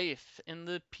the safe in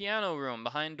the piano room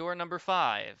behind door number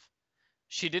 5?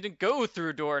 She didn't go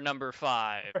through door number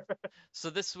 5.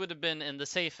 So this would have been in the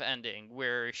safe ending,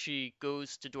 where she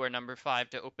goes to door number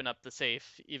 5 to open up the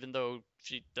safe, even though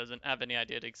she doesn't have any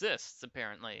idea it exists,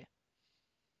 apparently.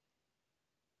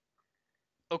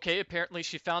 Okay, apparently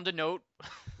she found a note.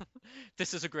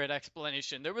 This is a great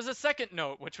explanation. There was a second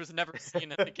note, which was never seen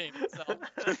in the game itself,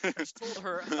 which told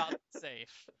her about the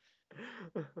safe.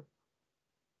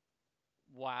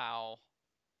 Wow.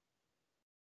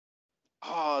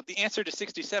 Oh, the answer to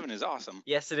 67 is awesome.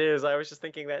 Yes, it is. I was just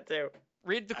thinking that too.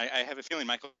 Read the. I have a feeling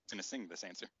Michael's going to sing this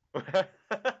answer.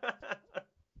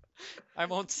 I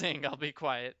won't sing. I'll be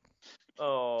quiet.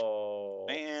 Oh.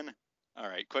 Man. All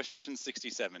right, question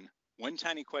 67. One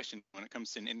tiny question when it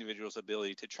comes to an individual's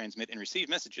ability to transmit and receive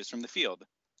messages from the field.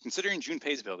 Considering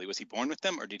Junpei's ability, was he born with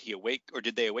them, or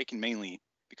did they awaken mainly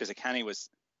because Akane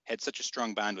had such a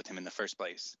strong bond with him in the first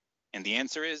place? And the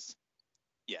answer is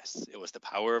yes, it was the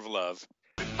power of love.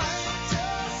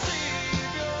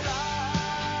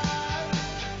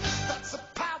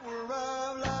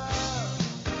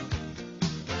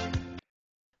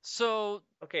 So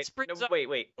Okay. this brings No, up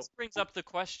wait. this brings up the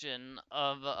question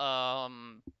of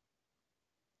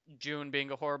June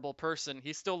being a horrible person.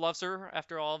 He still loves her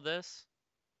after all of this.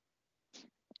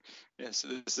 Yes,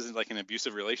 this isn't like an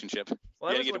abusive relationship.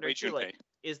 Well, You I gotta was get wondering away, too, Junpei. like,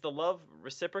 is the love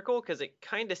reciprocal? Because it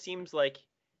kind of seems like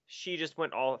she just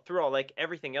went all through all, like,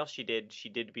 everything else she did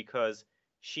because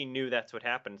she knew that's what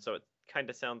happened. So it kind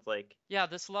of sounds like, Yeah,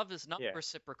 this love is not Yeah.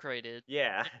 reciprocated.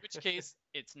 yeah. In which case,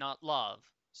 it's not love.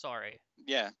 Sorry.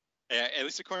 Yeah, at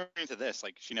least according to this,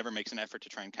 like she never makes an effort to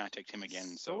try and contact him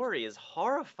again. So Story is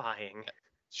horrifying.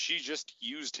 she just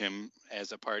used him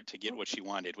as a part to get what she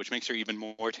wanted, which makes her even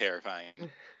more terrifying.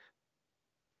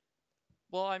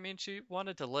 Well, I mean, she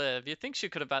wanted to live. You think she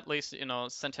could have at least,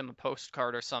 sent him a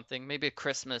postcard or something, maybe a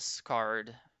Christmas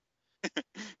card.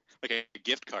 Like a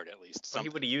gift card, at least. Well, he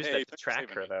Something. would have used Hey, that to thanks for track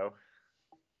saving her, me. though.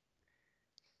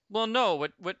 Well, no,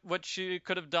 what she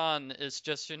could have done is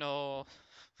just,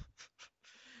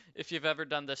 if you've ever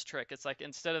done this trick, it's like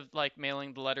instead of like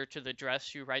mailing the letter to the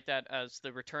address, you write that as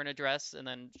the return address and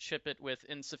then ship it with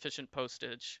insufficient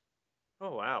postage.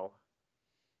 Oh, wow.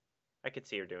 I could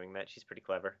see her doing that. She's pretty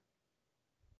clever.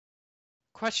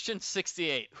 Question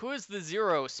 68. Who is the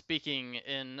Zero speaking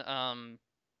in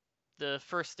the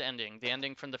first ending, the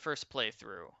ending from the first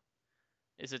playthrough?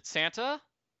 Is it Santa?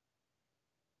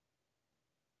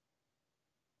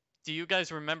 Do you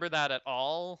guys remember that at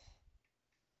all?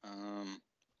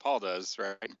 Paul does,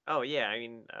 right? Oh, yeah, I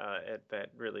mean,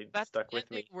 that really That's stuck the with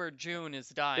ending me. where June is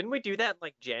dying. Didn't we do that in,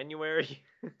 like, January?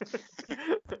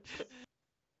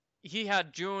 He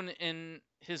had June in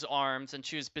his arms and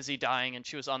she was busy dying and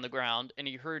she was on the ground and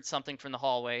he heard something from the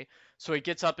hallway. So he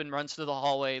gets up and runs to the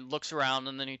hallway, looks around,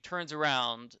 and then he turns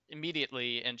around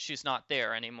immediately and she's not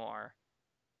there anymore.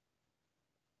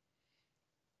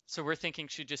 So we're thinking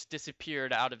she just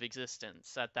disappeared out of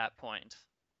existence at that point.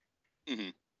 Mm-hmm.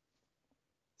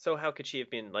 So how could she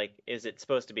have been, like, is it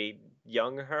supposed to be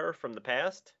young her from the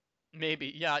past?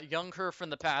 Maybe, yeah, young her from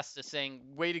the past is saying,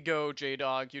 "Way to go,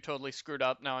 J-Dog, you totally screwed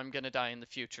up, now I'm gonna die in the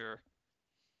future."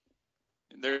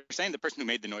 They're saying the person who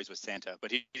made the noise was Santa,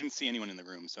 but he didn't see anyone in the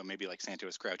room, so maybe like Santa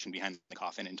was crouching behind the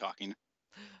coffin and talking.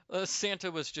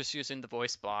 Santa was just using the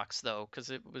voice box, though, because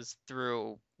it was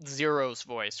through Zero's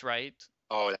voice, right?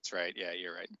 Oh, that's right. Yeah,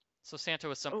 you're right. So Santa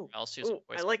was somewhere else using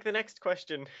voice I like the next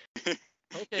question. Okay,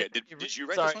 Yeah, did you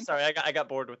write Sorry, this one? sorry, I got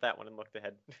bored with that one and looked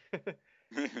ahead.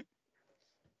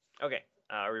 Okay,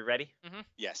 are we ready?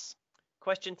 Yes.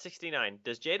 Question 69.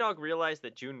 Does J-Dog realize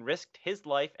that June risked his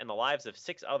life and the lives of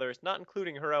 6 others, not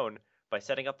including her own, by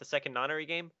setting up the second nonary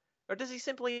game? Or does he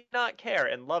simply not care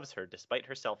and loves her despite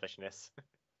her selfishness?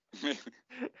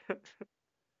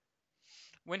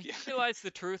 When he realized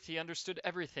the truth, he understood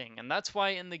everything, and that's why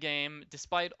in the game,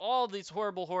 despite all these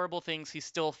horrible, horrible things, he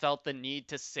still felt the need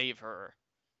to save her.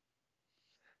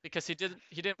 Because he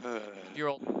didn't want your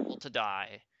old girl to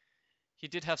die. He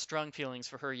did have strong feelings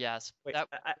for her, yes. Wait, That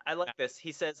I like this.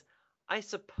 He says, I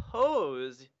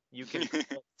suppose you can call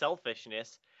it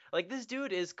selfishness. Like, this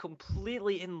dude is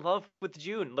completely in love with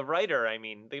June, the writer, I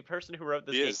mean. The person who wrote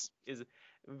this game is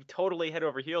totally head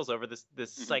over heels over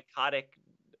this psychotic,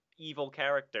 evil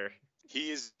character. He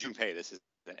is Junpei. This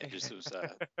was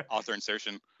author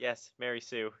insertion. Yes, Mary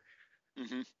Sue.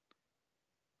 Mm-hmm.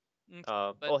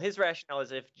 Well, his rationale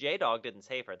is if J-Dog didn't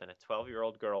save her, then a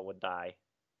 12-year-old girl would die.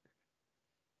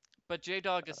 But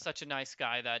J-Dog is such a nice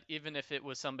guy that even if it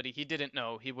was somebody he didn't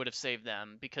know, he would have saved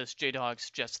them, because J-Dog's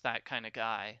just that kind of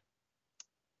guy.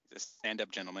 He's a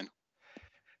stand-up gentleman.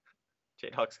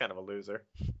 J-Dog's kind of a loser.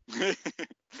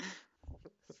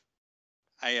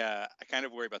 I kind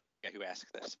of worry about the guy who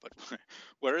asked this, but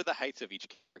what are the heights of each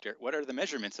character? What are the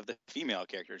measurements of the female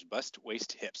characters? Bust,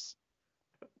 waist, hips.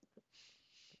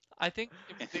 I think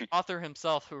it's the author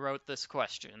himself who wrote this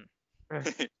question.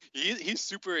 He's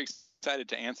super excited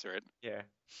to answer it. Yeah.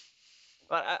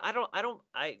 But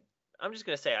I'm just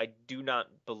going to say I do not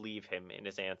believe him in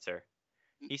his answer.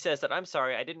 He says that, I'm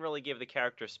sorry, I didn't really give the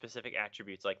character specific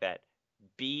attributes like that.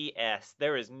 BS.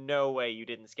 There is no way you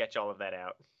didn't sketch all of that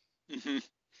out.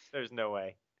 There's no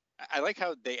way. I like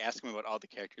how they ask him about all the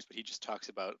characters, but he just talks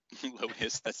about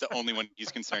Lotus. That's the only one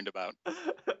he's concerned about.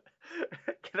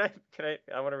 I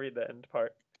want to read the end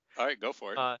part. All right, go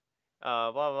for it. Blah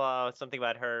blah, something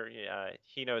about her.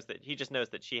 He just knows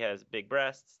that she has big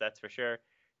breasts. That's for sure.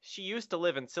 She used to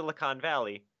live in Silicon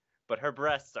Valley, but her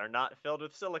breasts are not filled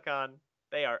with silicon.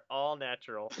 They are all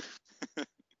natural.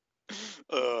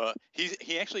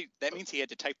 He actually, that means he had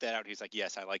to type that out. He's like,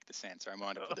 yes, I like this answer. I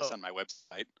want to put this on my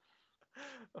website.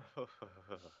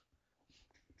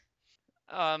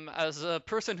 As a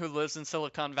person who lives in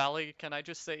Silicon Valley, can I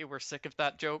just say we're sick of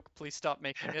that joke? Please stop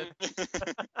making it.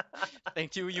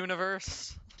 Thank you,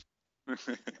 universe.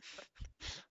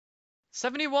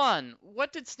 71.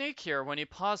 What did Snake hear when he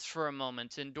paused for a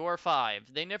moment in door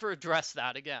 5? They never addressed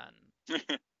that again.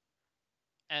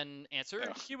 And answer,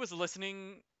 he was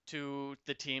listening to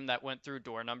the team that went through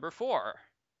door number 4.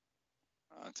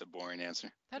 That's a boring answer.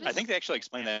 I think they actually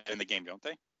explain that in the game, don't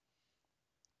they?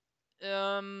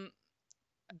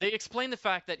 They explain the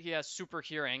fact that he has super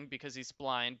hearing because he's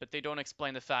blind, but they don't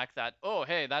explain the fact that, oh,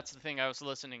 hey, that's the thing I was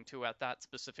listening to at that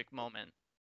specific moment.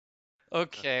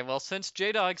 Okay, well, since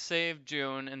J-Dog saved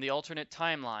June in the alternate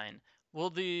timeline,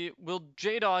 will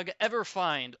J-Dog ever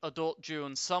find adult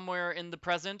June somewhere in the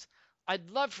present? I'd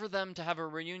love for them to have a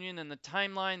reunion in the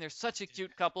timeline. They're such a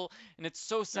cute couple, and it's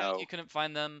so sad you couldn't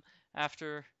find them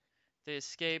after they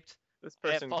escaped. This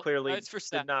person clearly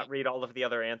did not read all of the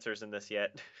other answers in this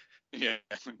yet. Yeah,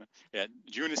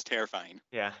 June is terrifying.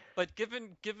 Yeah, but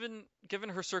given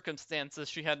her circumstances,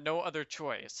 she had no other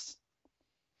choice.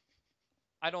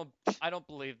 I don't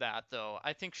believe that though.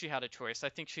 I think she had a choice. I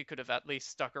think she could have at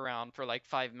least stuck around for like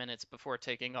 5 minutes before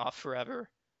taking off forever.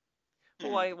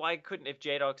 Well, why couldn't, if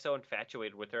J-Dog's so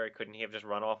infatuated with her, couldn't he have just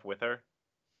run off with her?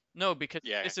 No, because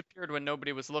he disappeared when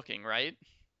nobody was looking, right?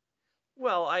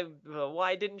 Well,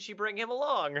 why didn't she bring him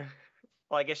along?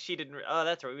 Well, I guess she didn't. Oh,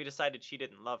 that's right. We decided she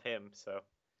didn't love him, so.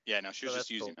 Yeah, no, she was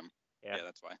just using him. Yeah,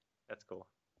 that's why. That's cool.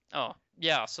 Oh,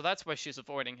 yeah, so that's why she's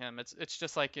avoiding him. It's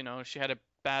just like, she had a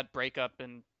bad breakup,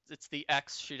 and it's the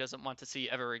ex she doesn't want to see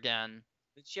ever again.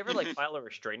 Did she ever, file a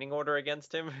restraining order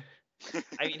against him?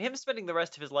 I mean, him spending the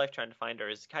rest of his life trying to find her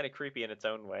is kind of creepy in its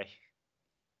own way.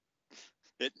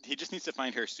 He just needs to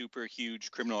find her super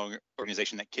huge criminal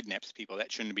organization that kidnaps people.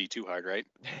 That shouldn't be too hard, right?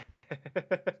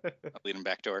 I'll lead him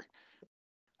back to her.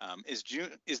 Is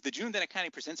the June that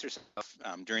Akane presents herself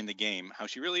during the game how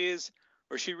she really is,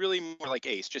 or is she really more like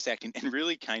Ace, just acting and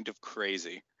really kind of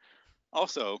crazy?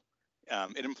 Also,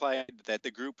 it implied that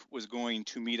the group was going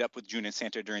to meet up with June and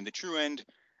Santa during the true end.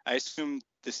 I assume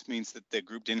this means that the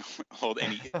group didn't hold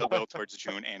any ill will towards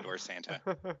June and or Santa.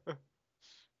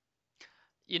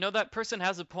 That person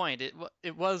has a point.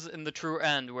 It was in the true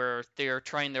end where they are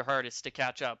trying their hardest to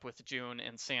catch up with June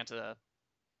and Santa.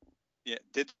 Yeah,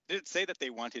 did it say that they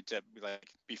wanted to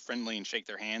be friendly and shake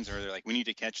their hands, or they're like, we need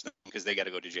to catch them because they got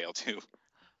to go to jail too?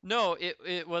 No,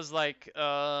 it was like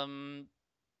Lotus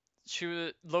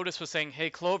was saying, "Hey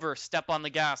Clover, step on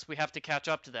the gas. We have to catch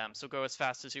up to them. So go as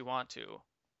fast as you want to."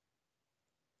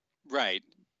 Right.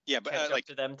 Yeah, but catch up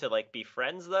to them to be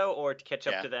friends though, or to catch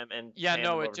up to them and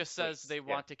it just says they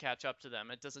want to catch up to them.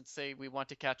 It doesn't say we want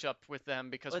to catch up with them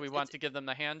because we want to give them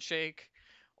the handshake,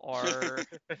 or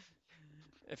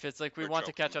if it's like we want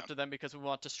to catch up to them because we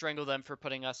want to strangle them for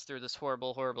putting us through this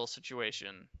horrible, horrible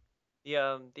situation.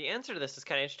 The answer to this is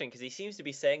kind of interesting because he seems to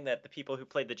be saying that the people who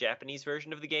played the Japanese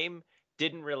version of the game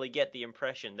didn't really get the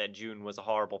impression that June was a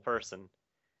horrible person.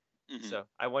 Mm-hmm. So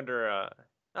I wonder.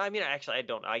 I mean, actually,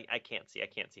 I can't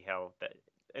see how that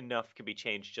enough could be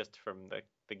changed just from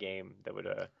the game that would.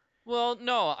 Well,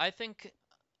 no, I think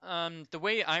the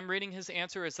way I'm reading his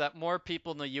answer is that more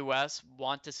people in the U.S.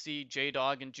 want to see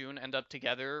J-Dog and June end up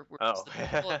together, whereas the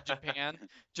people in Japan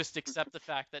just accept the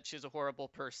fact that she's a horrible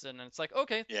person, and it's like,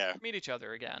 okay, meet each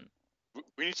other again.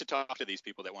 We need to talk to these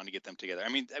people that want to get them together. I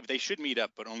mean, they should meet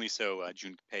up, but only so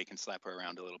Junpei can slap her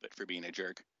around a little bit for being a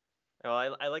jerk.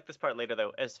 Well, I like this part later,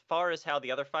 though. As far as how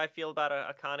the other 5 feel about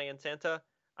Akane and Santa,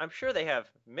 I'm sure they have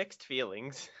mixed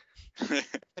feelings. I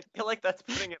feel like that's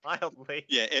putting it mildly.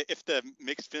 Yeah, if the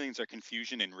mixed feelings are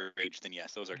confusion and rage, then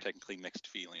yes, those are technically mixed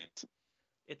feelings.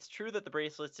 It's true that the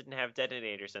bracelets didn't have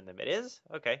detonators in them. It is?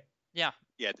 Okay. Yeah.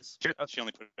 Yeah, she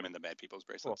only put them in the bad people's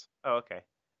bracelets. Cool. Oh,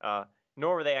 okay.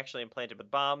 Nor were they actually implanted with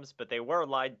bombs, but they were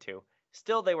lied to.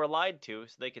 Still, they were lied to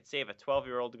so they could save a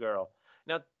 12-year-old girl.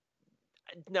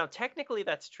 Now, technically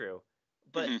that's true,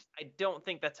 but I don't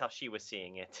think that's how she was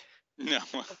seeing it. No.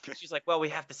 She's like, well, we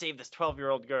have to save this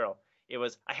 12-year-old girl. It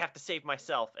was, I have to save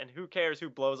myself, and who cares who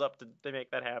blows up to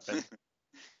make that happen?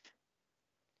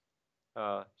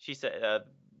 She said,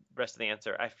 rest of the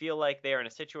answer. I feel like they are in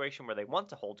a situation where they want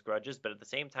to hold grudges, but at the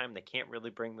same time, they can't really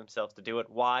bring themselves to do it.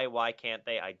 Why? Why can't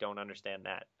they? I don't understand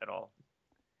that at all.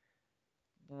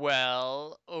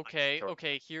 Well, okay, Sure.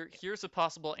 okay. Here's a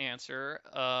possible answer.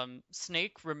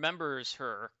 Snake remembers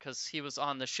her because he was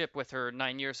on the ship with her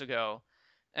 9 years ago,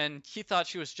 and he thought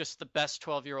she was just the best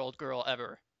 12-year-old girl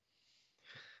ever.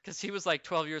 Because he was like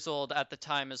 12 years old at the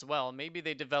time as well. Maybe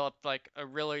they developed like a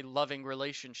really loving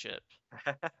relationship.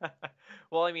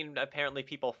 Well, I mean, apparently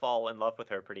people fall in love with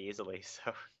her pretty easily,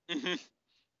 so.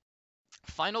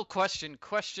 Final question,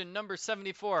 question number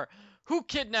 74. Who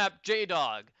kidnapped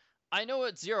J-Dog? I know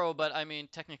it's Zero, but I mean,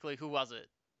 technically, who was it?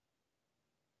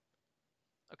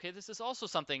 Okay, this is also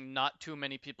something not too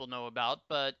many people know about,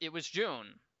 but it was June.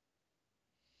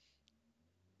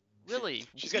 Really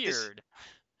She's got this. weird.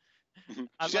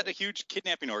 She's got a huge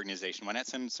kidnapping organization. Why not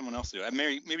send someone else to do it?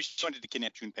 Maybe she wanted to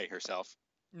kidnap Junpei herself.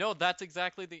 No, that's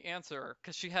exactly the answer,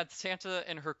 because she had Santa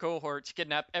and her cohorts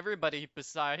kidnap everybody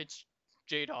besides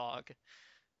J-Dog.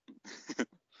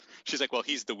 She's like, well,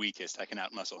 he's the weakest. I can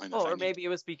outmuscle him. Oh, if I or need maybe it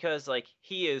was because like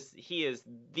he is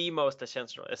the most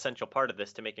essential part of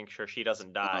this to making sure she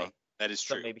doesn't die. That is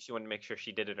So true. maybe she wanted to make sure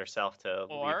she did it herself to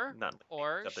Or not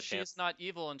up the she's chance. not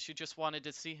evil and she just wanted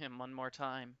to see him one more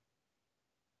time.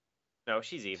 No,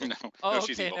 she's evil. Oh, no,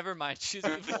 she's okay, evil. never mind. She's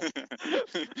evil.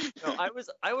 No,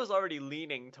 I was already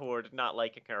leaning toward not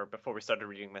liking her before we started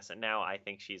reading this, and now I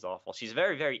think she's awful. She's a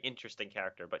very, very interesting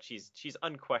character, but she's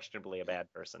unquestionably a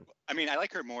bad person. I mean, I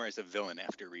like her more as a villain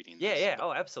after reading Yeah, this. yeah.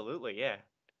 Oh, absolutely, yeah.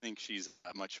 I think she's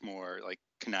much more like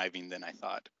conniving than I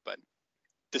thought. But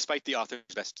despite the author's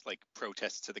best like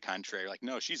protests to the contrary, like,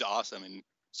 no, she's awesome and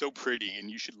so pretty, and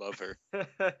you should love her.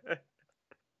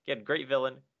 Again, great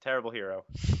villain, terrible hero.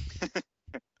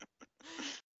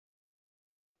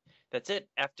 That's it.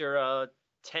 After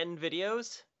 10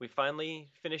 videos, we finally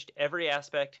finished every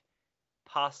aspect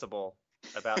possible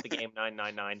about the game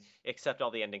 999, except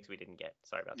all the endings we didn't get.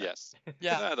 Sorry about that. Yes.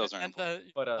 Yeah, those aren't and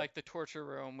important. the like the torture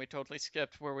room we totally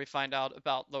skipped where we find out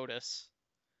about Lotus.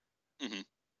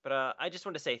 But I just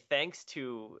want to say thanks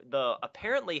to the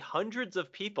apparently hundreds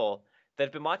of people that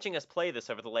have been watching us play this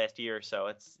over the last year or so.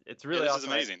 It's really this awesome.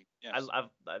 is amazing. Yes.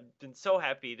 I've been so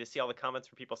happy to see all the comments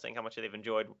from people saying how much they've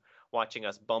enjoyed watching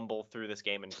us bumble through this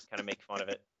game and just kind of make fun of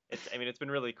it. It's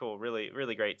been really cool,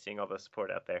 really great seeing all the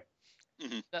support out there.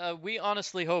 We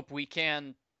honestly hope we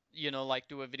can, like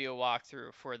do a video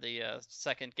walkthrough for the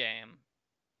second game.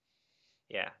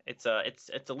 Yeah, it's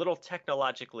a little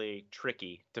technologically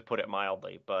tricky, to put it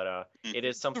mildly, but it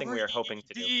is something we are hoping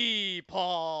to do. 3D,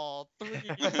 Paul,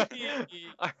 3D.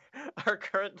 Our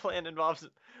current plan involves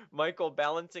Michael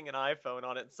balancing an iPhone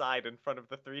on its side in front of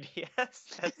the 3DS.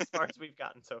 That's as far as we've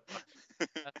gotten so far.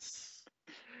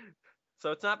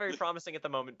 So it's not very promising at the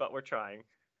moment, but we're trying.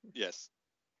 Yes.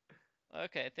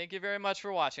 Okay, thank you very much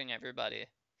for watching, everybody.